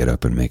about to get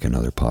up and make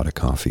another pot of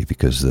coffee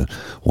because the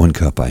one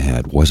cup I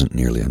had wasn't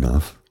nearly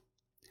enough.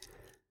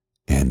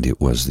 And it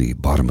was the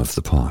bottom of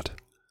the pot.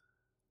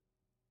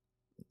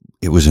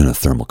 It was in a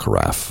thermal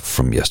carafe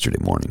from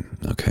yesterday morning,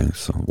 okay?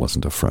 So it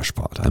wasn't a fresh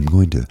pot. I'm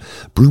going to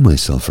brew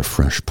myself a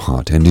fresh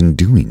pot, and in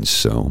doing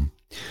so,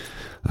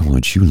 I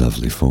want you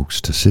lovely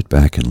folks to sit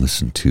back and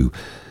listen to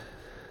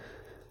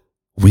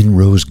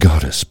Windrose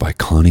Goddess by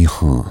Connie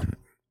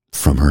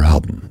from her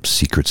album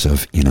Secrets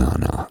of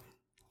Inanna.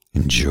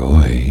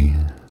 Enjoy.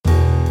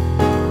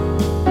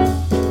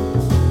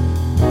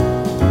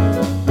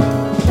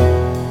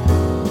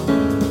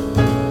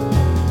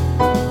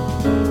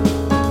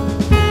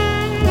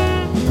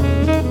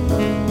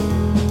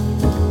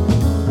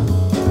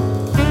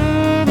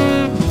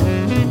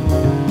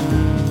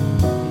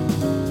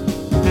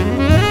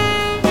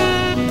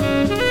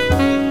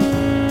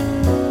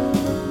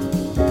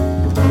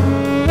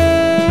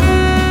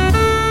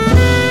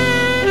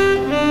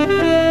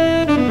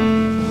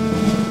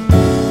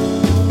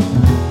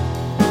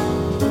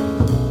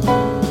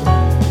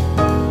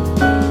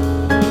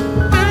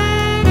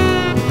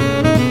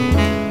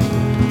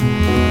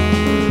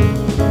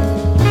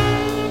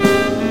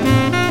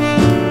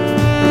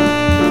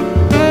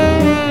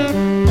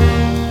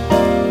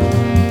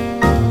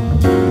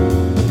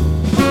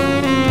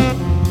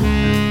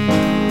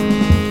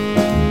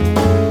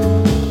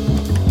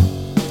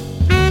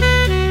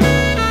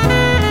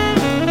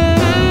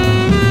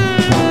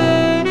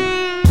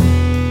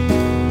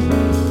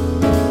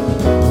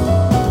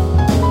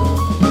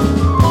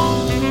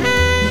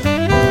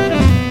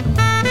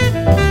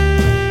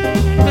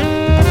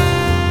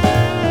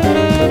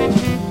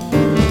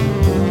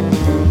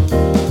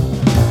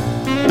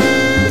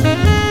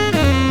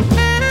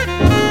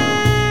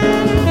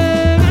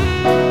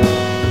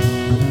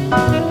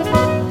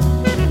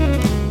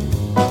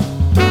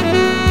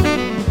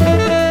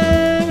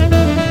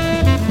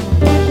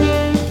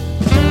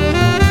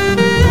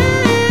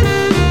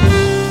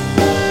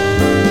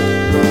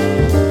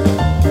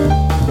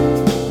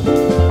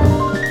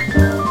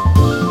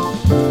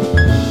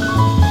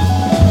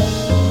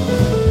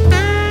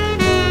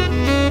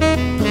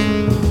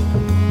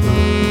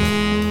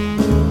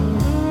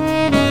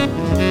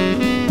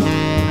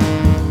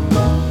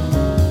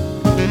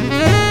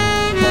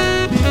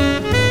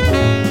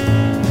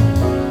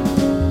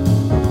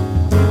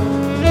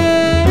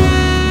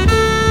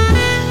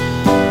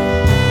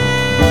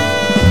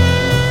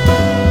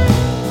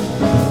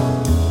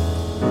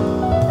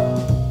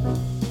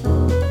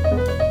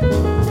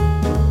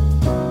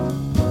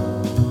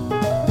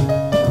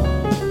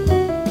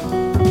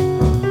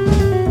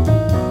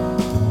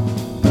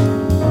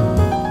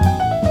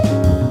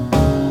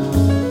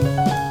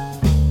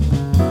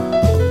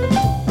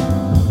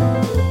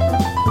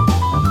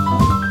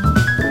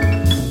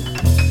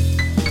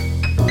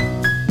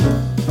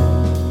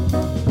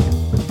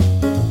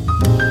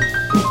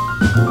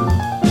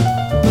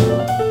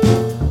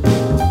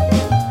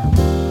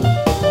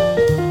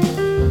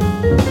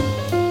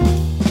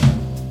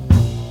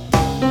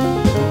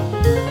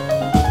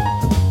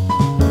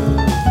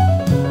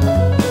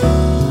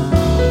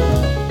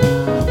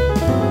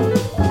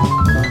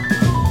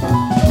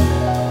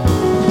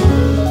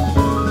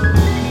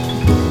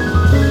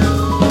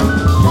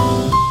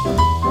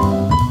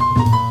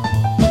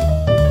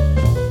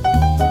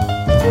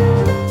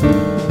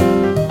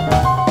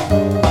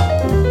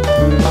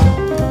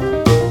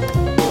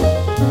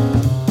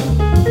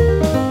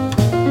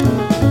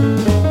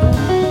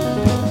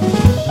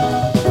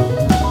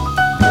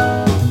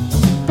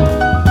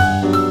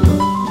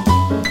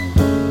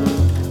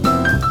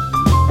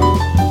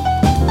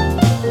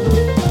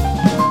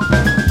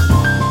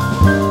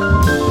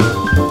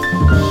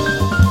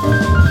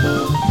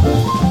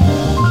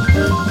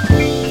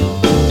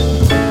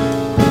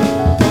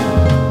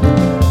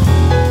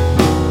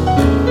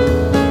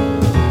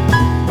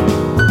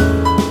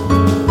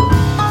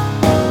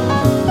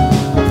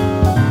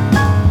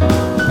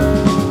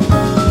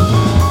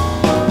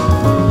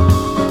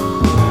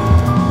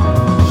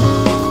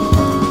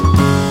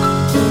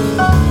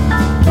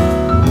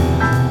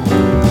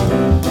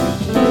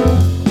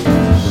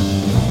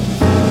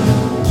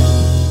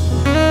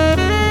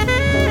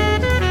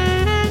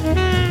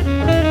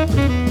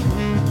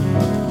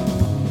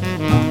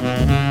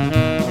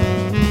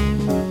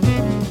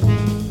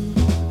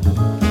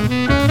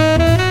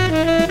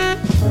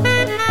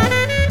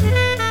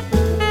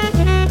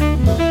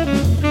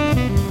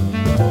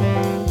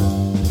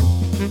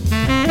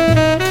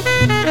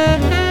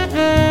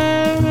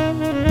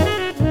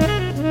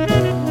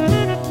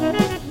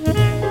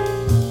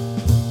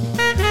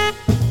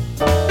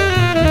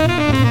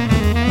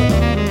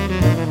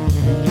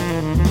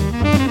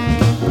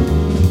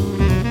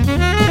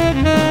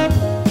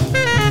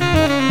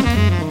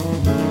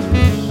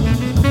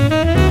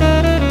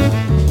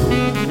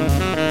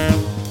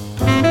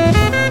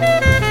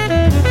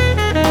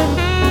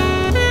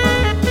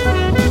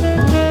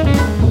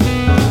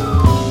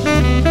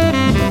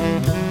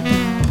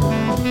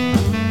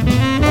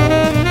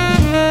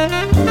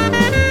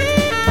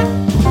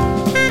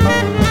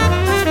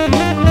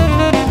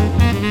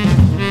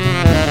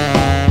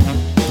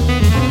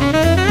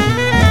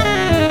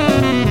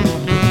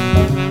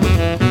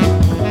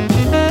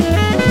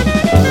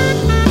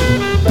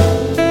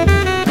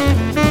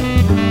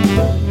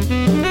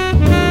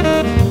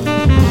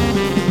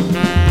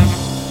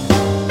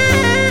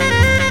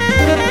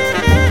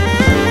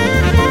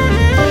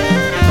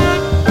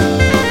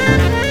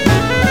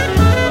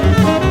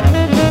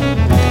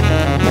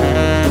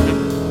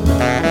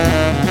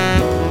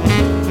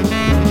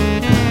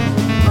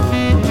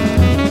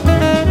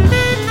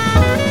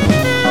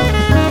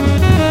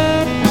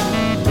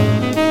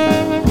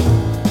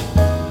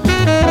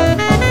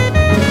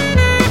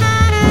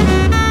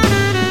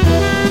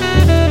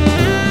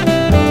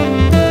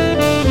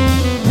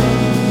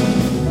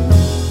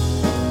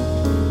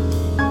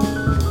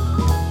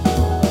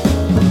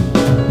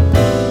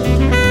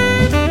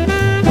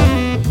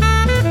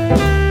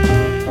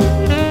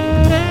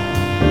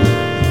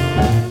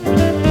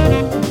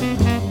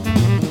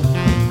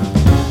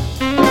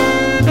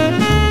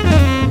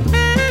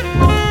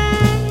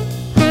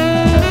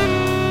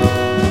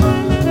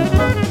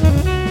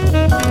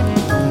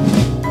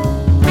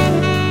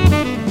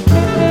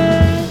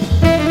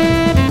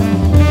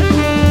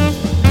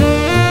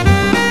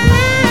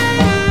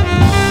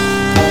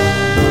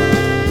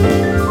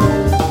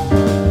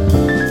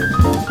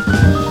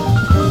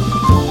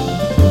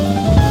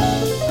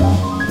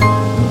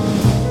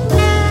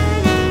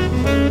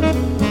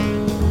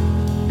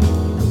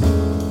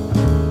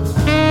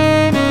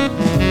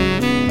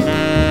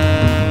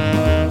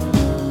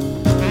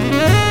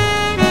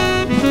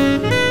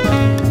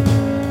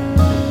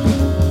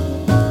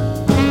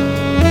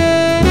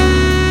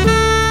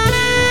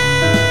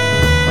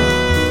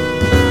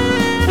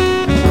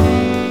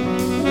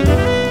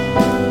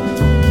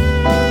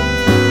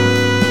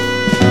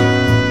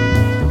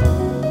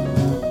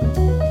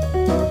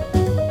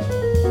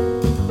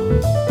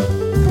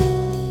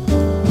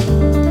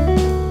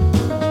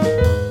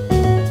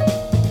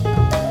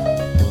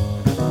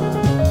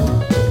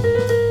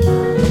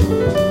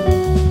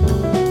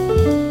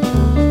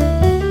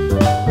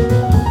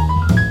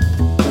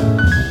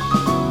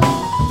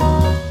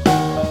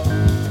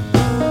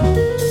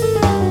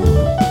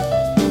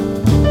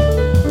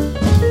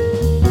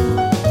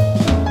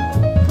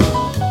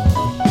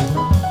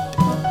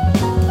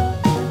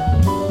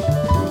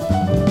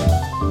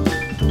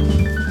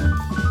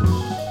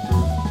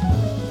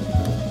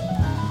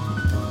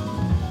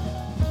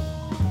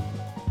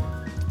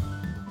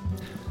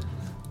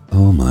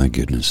 my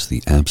goodness,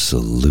 the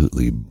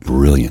absolutely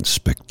brilliant,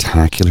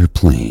 spectacular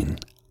playing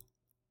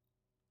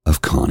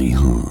of Connie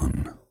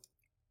Hahn.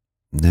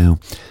 Now,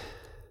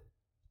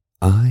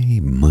 I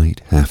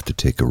might have to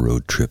take a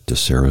road trip to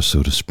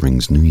Sarasota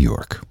Springs, New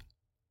York.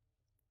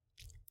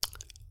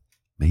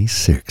 May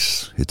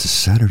 6th, it's a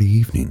Saturday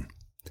evening.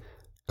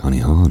 Connie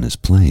Hahn is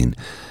playing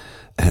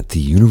at the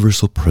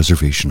Universal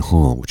Preservation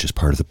Hall, which is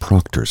part of the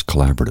Proctors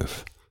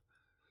Collaborative.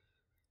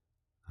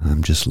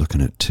 I'm just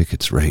looking at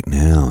tickets right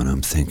now, and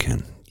I'm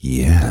thinking,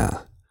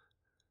 yeah,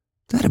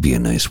 that'd be a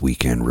nice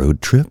weekend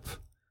road trip.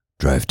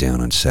 Drive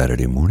down on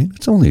Saturday morning.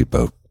 It's only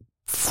about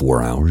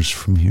 4 hours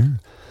from here.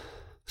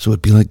 So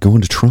it'd be like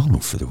going to Toronto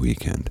for the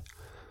weekend.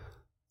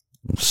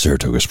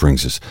 Saratoga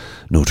Springs is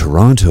no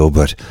Toronto,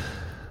 but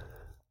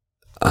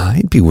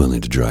I'd be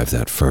willing to drive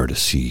that far to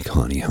see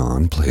Connie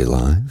Hahn play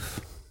live.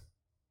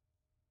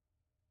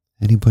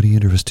 Anybody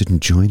interested in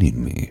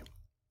joining me?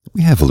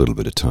 We have a little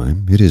bit of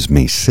time. It is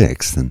May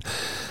 6th, and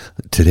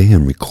today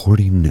I'm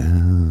recording,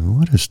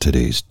 what is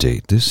today's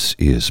date? This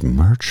is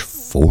March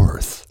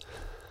 4th.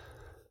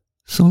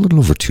 So a little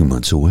over 2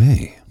 months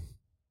away.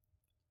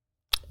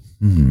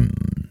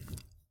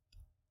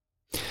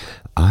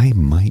 I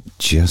might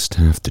just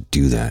have to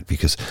do that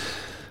because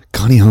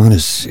Connie Hahn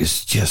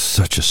is just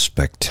such a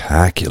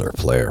spectacular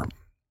player.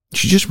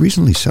 She just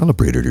recently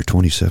celebrated her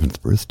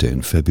 27th birthday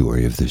in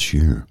February of this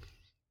year.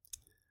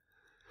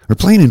 Her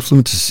playing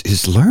influence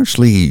is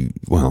largely,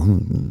 well,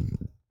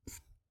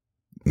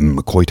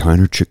 McCoy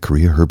Tyner, Chick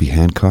Corea, Herbie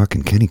Hancock,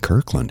 and Kenny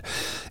Kirkland.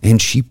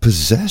 And she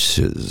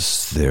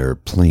possesses their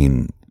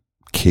playing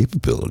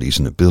capabilities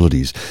and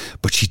abilities,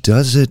 but she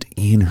does it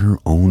in her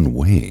own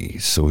way.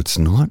 So it's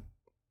not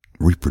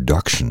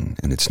reproduction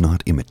and it's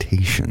not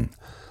imitation.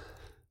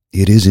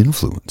 It is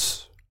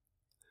influence.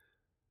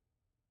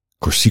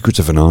 Of course, Secrets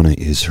of Inanna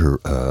is her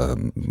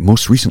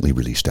most recently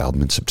released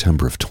album in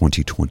September of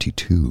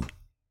 2022.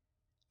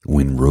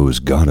 When Rose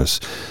Goddess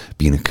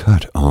being a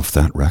cut off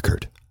that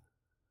record.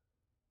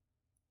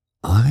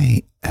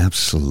 I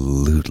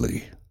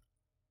absolutely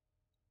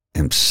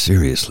am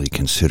seriously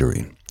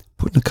considering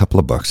putting a couple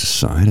of bucks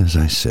aside. As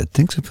I said,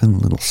 things have been a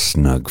little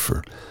snug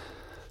for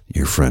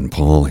your friend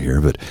Paul here,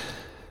 but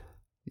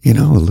you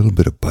know, a little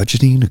bit of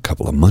budgeting a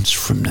couple of months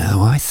from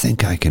now, I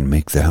think I can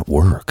make that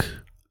work.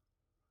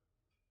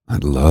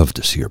 I'd love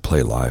to see her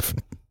play live.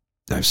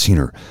 I've seen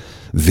her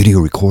video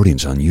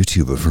recordings on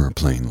YouTube of her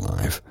playing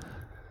live.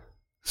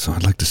 So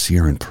I'd like to see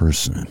her in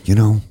person. You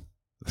know,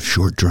 a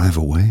short drive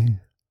away,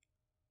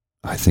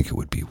 I think it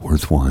would be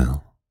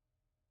worthwhile.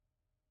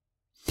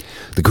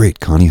 The great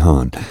Connie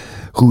Hahn,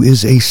 who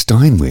is a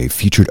Steinway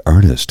featured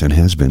artist and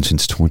has been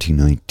since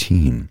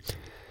 2019.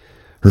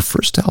 Her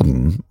first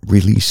album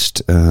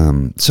released,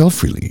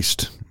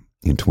 self-released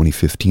in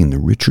 2015, the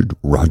Richard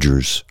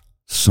Rogers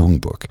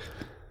Songbook.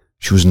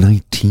 She was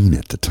 19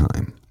 at the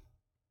time.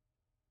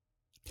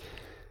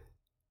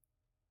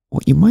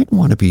 What you might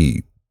want to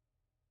be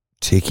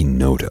taking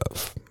note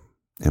of,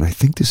 and I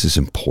think this is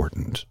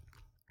important.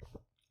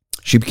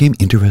 She became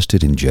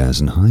interested in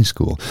jazz in high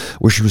school,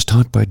 where she was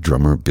taught by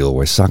drummer Bill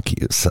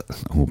Wysocki.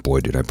 Oh boy,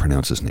 did I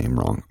pronounce his name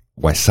wrong.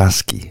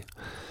 Wysocki.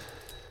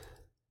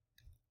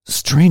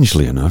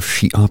 Strangely enough,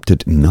 she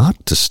opted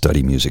not to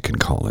study music in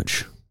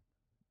college.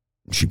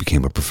 She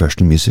became a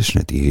professional musician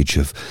at the age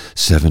of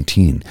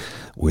 17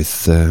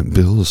 with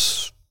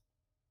Bill's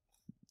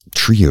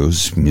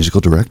trio's musical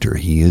director.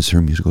 He is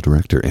her musical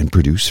director and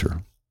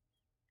producer.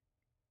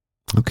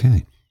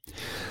 Okay,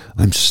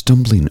 I'm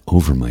stumbling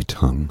over my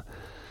tongue.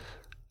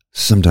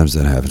 Sometimes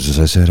that happens. As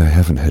I said, I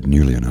haven't had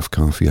nearly enough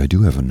coffee. I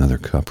do have another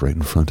cup right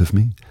in front of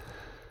me.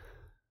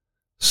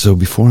 So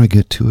before I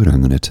get to it,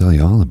 I'm going to tell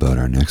you all about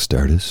our next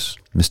artist,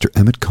 Mr.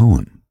 Emmet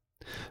Cohen.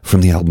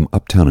 From the album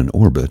Uptown in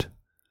Orbit,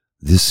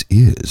 this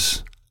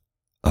is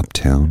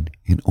Uptown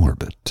in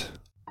Orbit.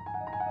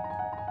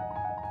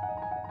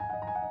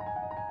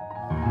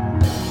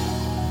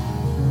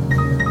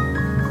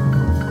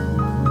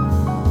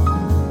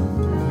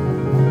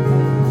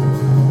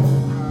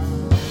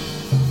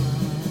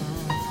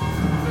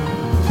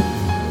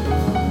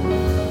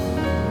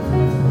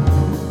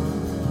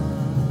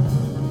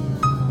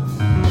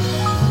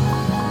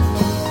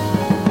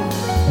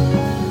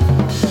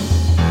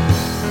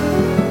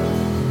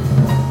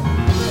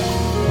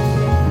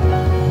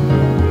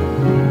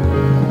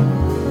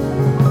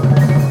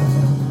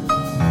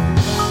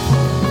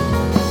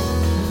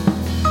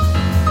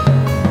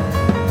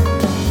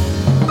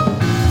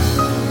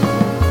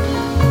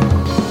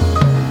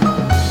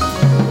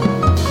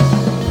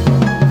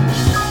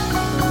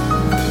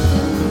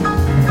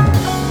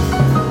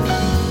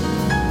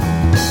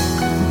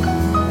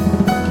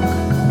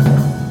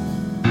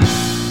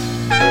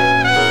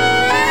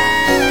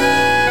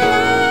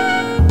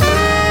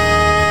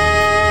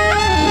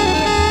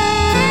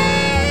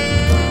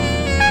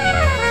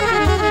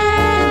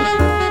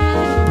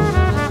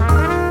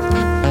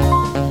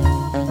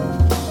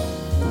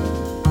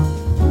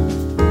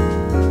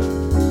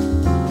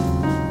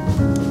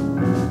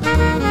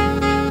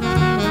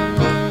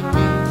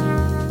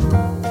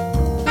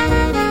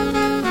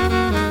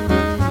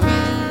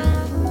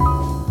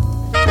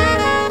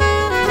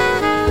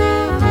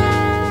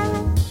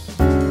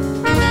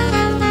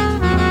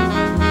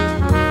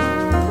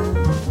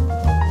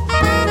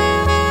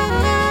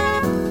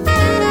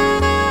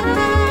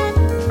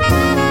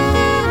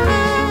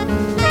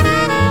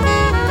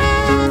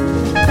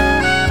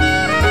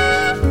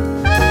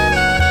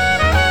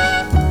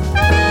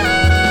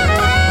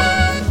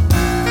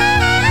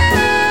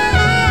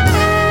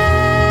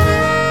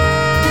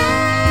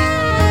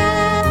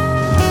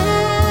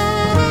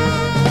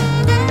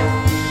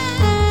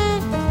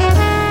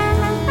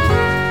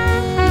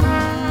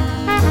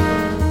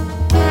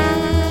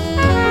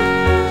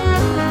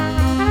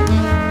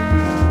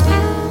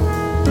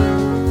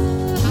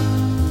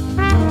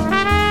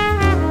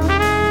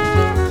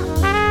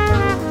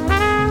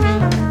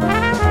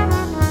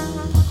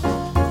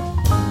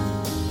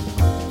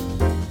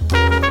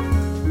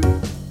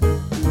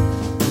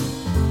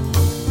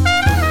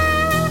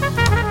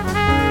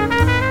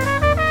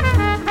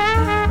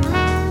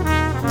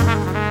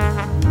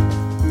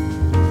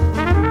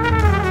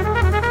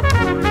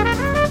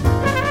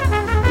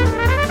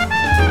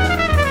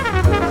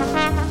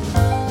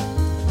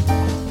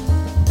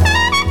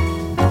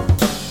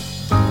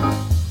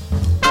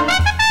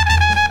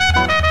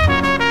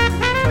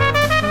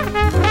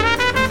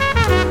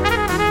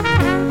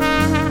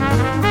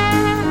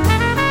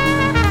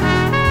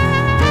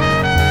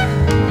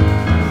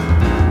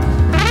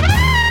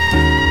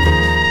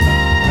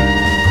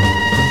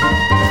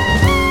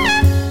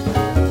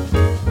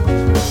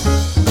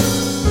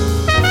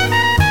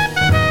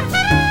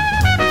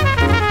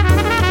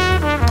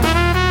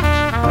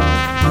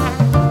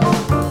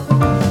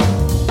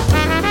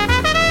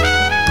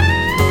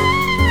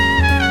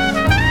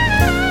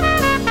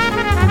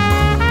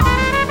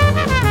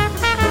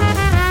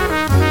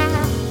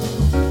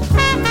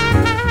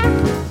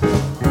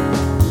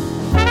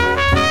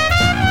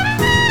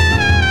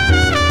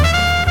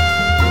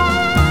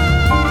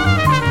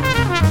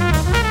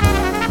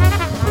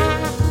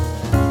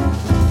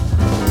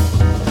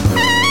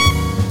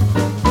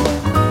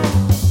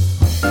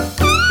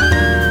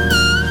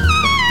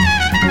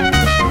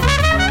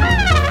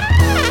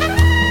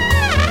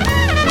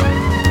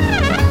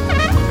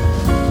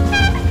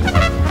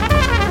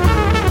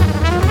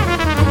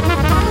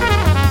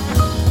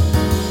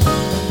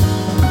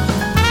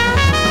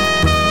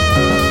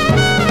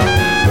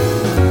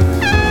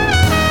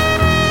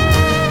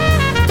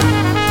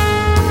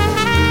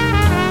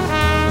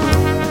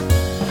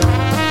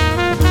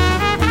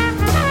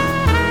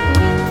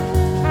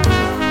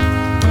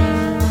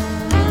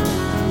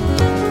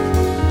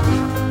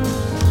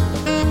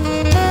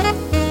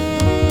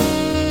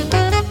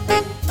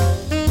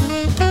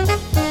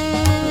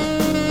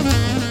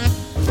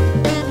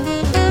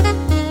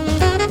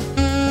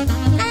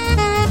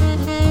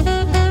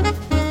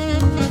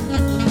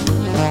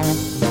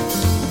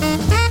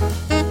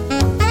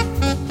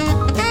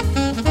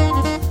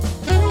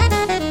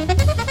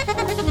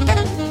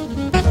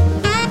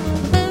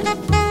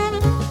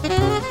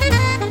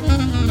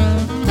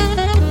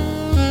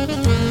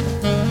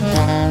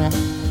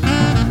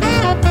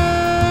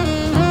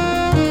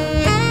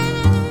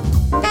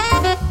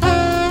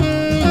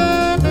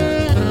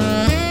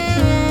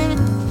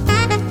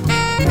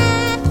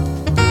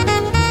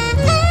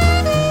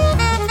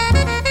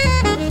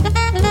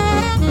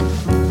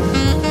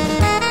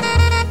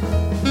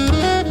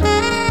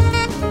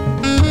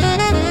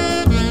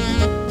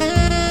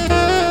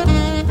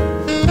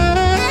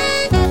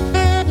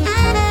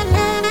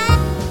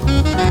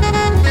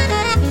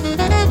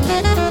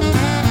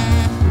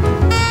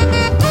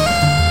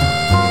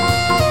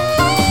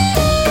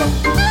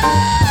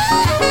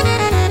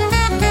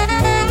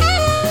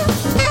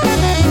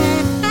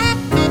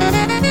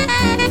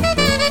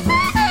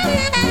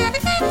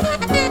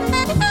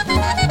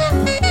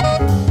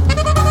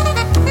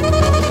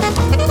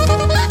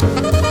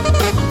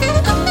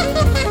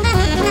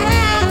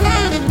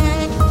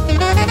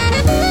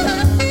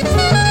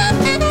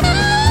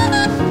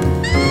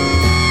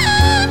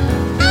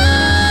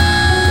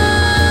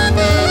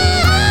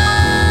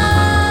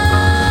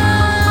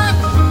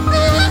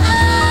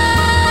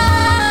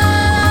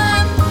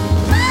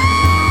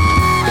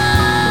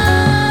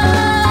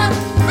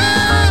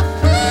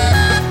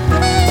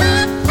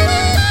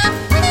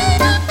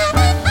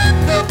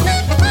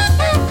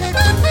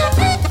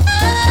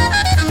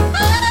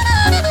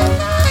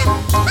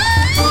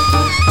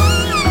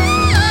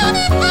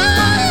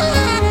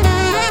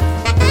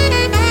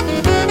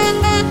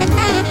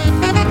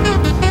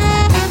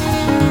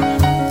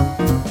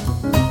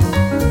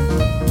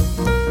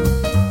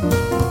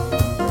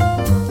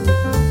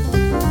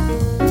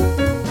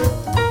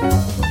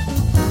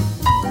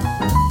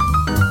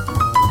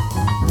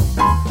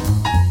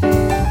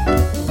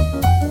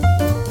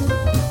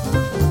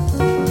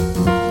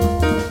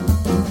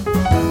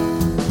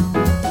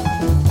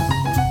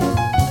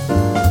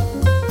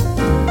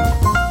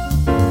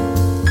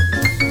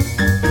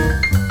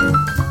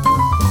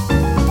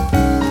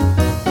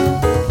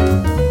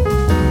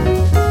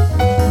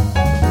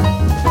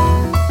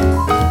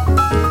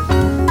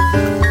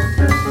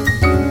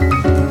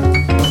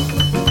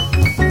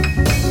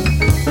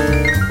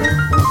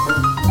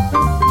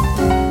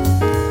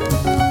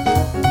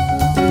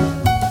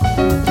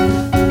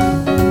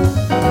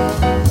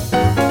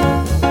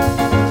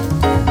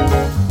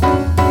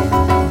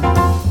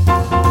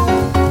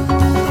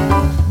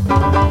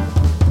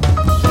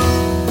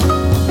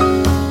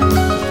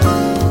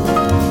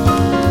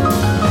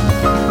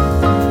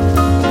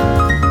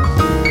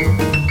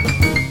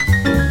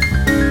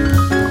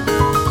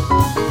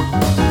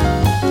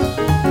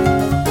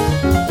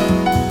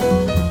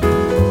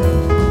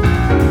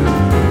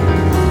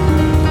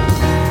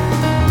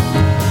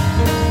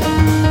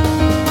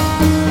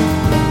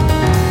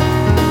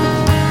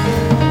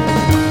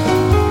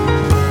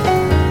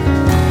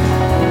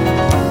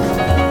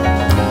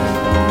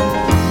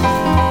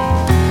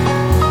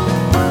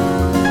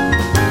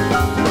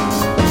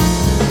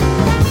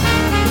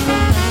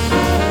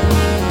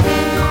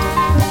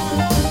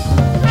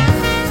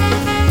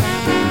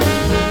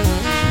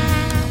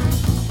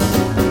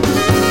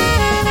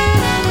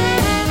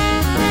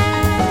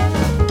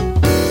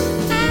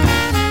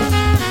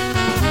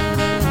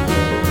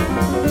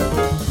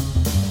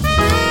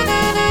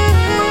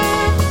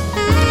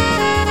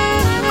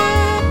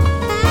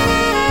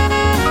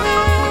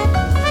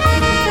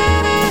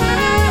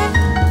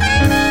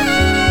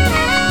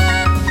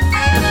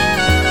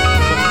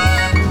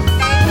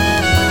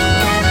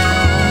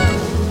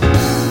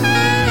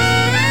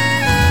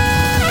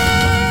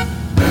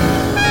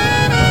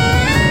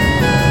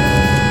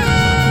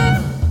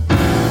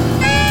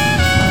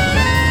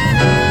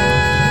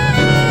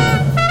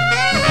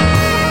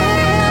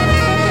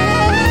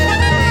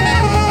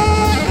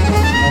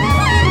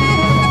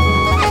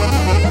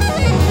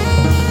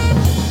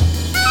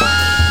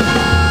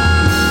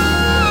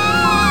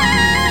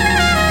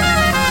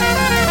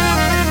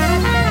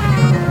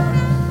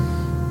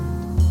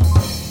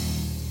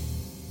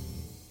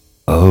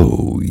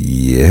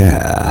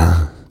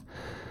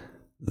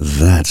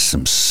 That's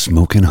some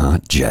smoking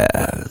hot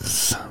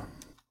jazz.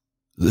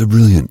 The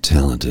brilliant,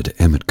 talented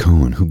Emmet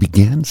Cohen, who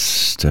began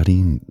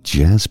studying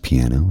jazz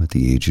piano at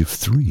the age of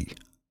 3.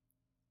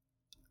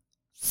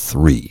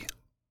 3.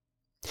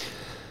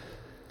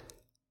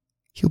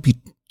 He'll be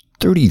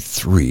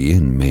 33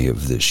 in May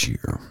of this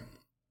year.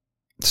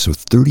 So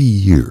 30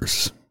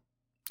 years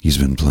he's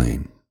been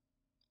playing.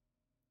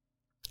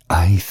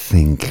 I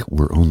think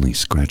we're only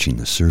scratching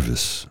the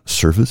surface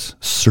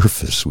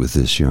with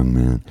this young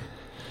man.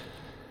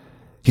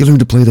 He learned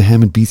to play the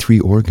Hammond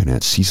B3 organ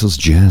at Cecil's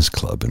Jazz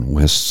Club in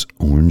West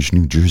Orange,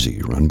 New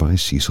Jersey, run by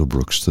Cecil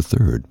Brooks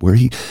III, where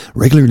he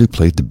regularly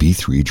played the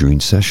B3 during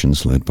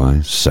sessions led by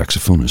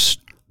saxophonist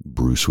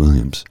Bruce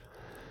Williams.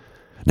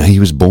 Now, he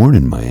was born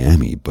in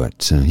Miami,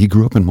 but he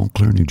grew up in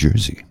Montclair, New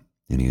Jersey,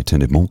 and he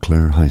attended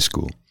Montclair High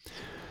School.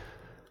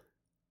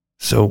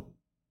 So,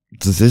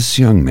 this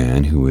young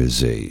man, who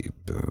is a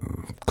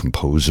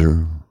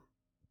composer,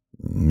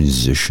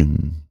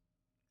 musician,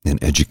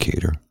 and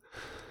educator,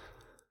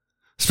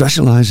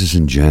 specializes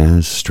in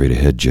jazz,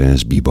 straight-ahead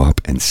jazz, bebop,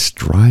 and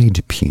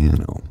stride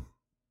piano.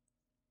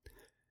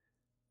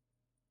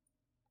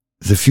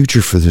 The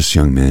future for this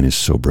young man is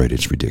so bright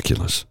it's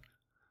ridiculous.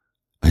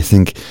 I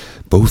think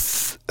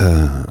both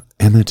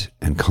Emmet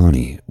and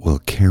Connie will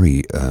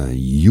carry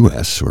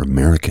U.S. or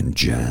American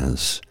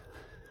jazz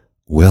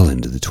well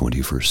into the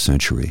 21st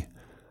century.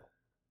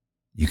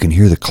 You can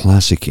hear the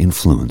classic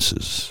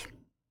influences,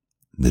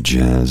 the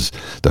jazz,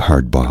 the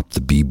hard bop,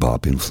 the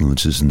bebop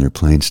influences in their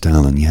playing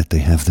style, and yet they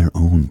have their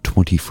own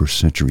 21st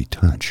century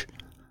touch.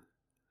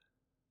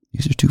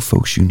 These are two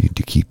folks you need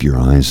to keep your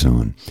eyes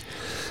on.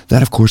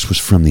 That, of course, was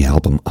from the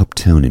album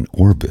Uptown in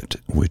Orbit,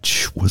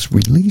 which was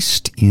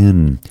released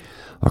in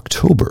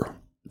October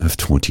of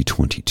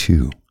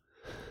 2022.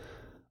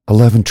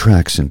 11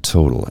 tracks in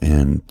total,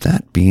 and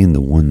that being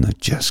the one that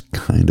just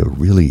kind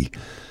of really,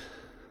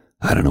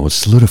 I don't know, it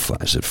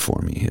solidifies it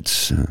for me.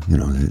 It's,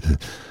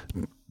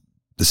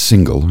 the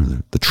single,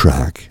 or the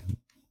track,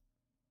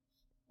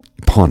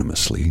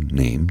 eponymously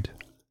named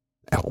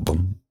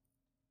album,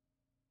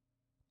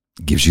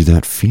 gives you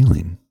that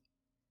feeling.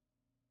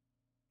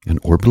 An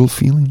orbital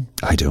feeling?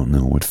 I don't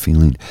know what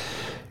feeling.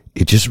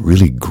 It just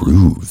really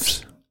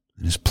grooves.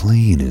 And his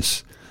playing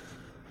is,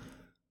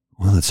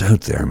 well, it's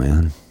out there,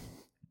 man.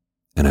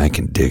 And I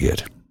can dig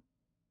it.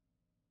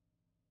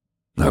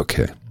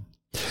 Okay.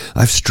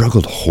 I've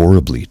struggled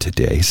horribly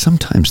today.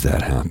 Sometimes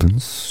that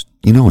happens.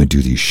 You know, I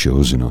do these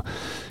shows in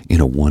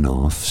a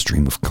one-off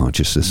stream of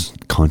consciousness.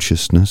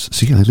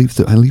 See, I leave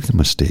the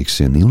mistakes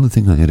in. The only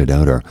thing I edit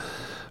out are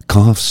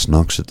coughs,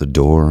 knocks at the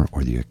door,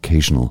 or the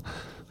occasional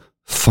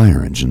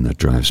fire engine that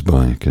drives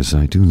by, because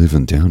I do live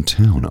in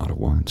downtown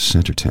Ottawa, in the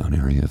Centertown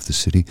area of the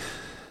city.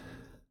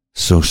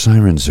 So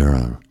sirens are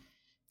a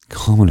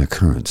common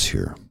occurrence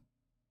here.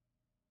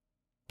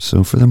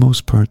 So for the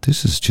most part,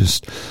 this is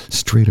just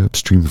straight-up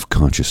stream of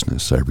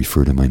consciousness. I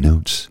refer to my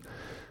notes.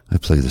 I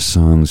play the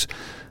songs.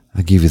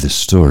 I give you the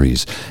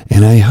stories.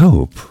 And I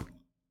hope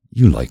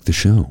you like the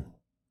show.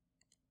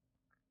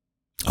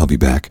 I'll be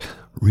back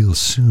real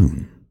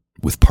soon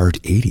with part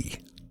 80.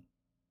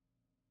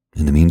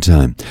 In the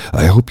meantime,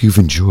 I hope you've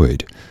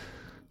enjoyed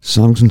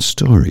Songs and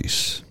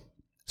Stories,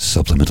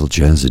 Supplemental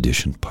Jazz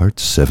Edition, part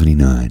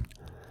 79.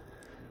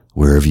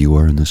 Wherever you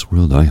are in this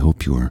world, I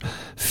hope you are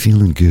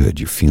feeling good,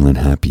 you're feeling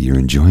happy, you're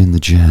enjoying the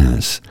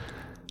jazz.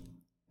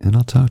 And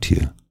I'll talk to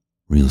you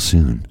real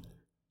soon.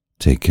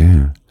 Take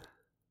care.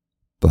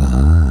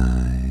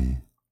 Bye.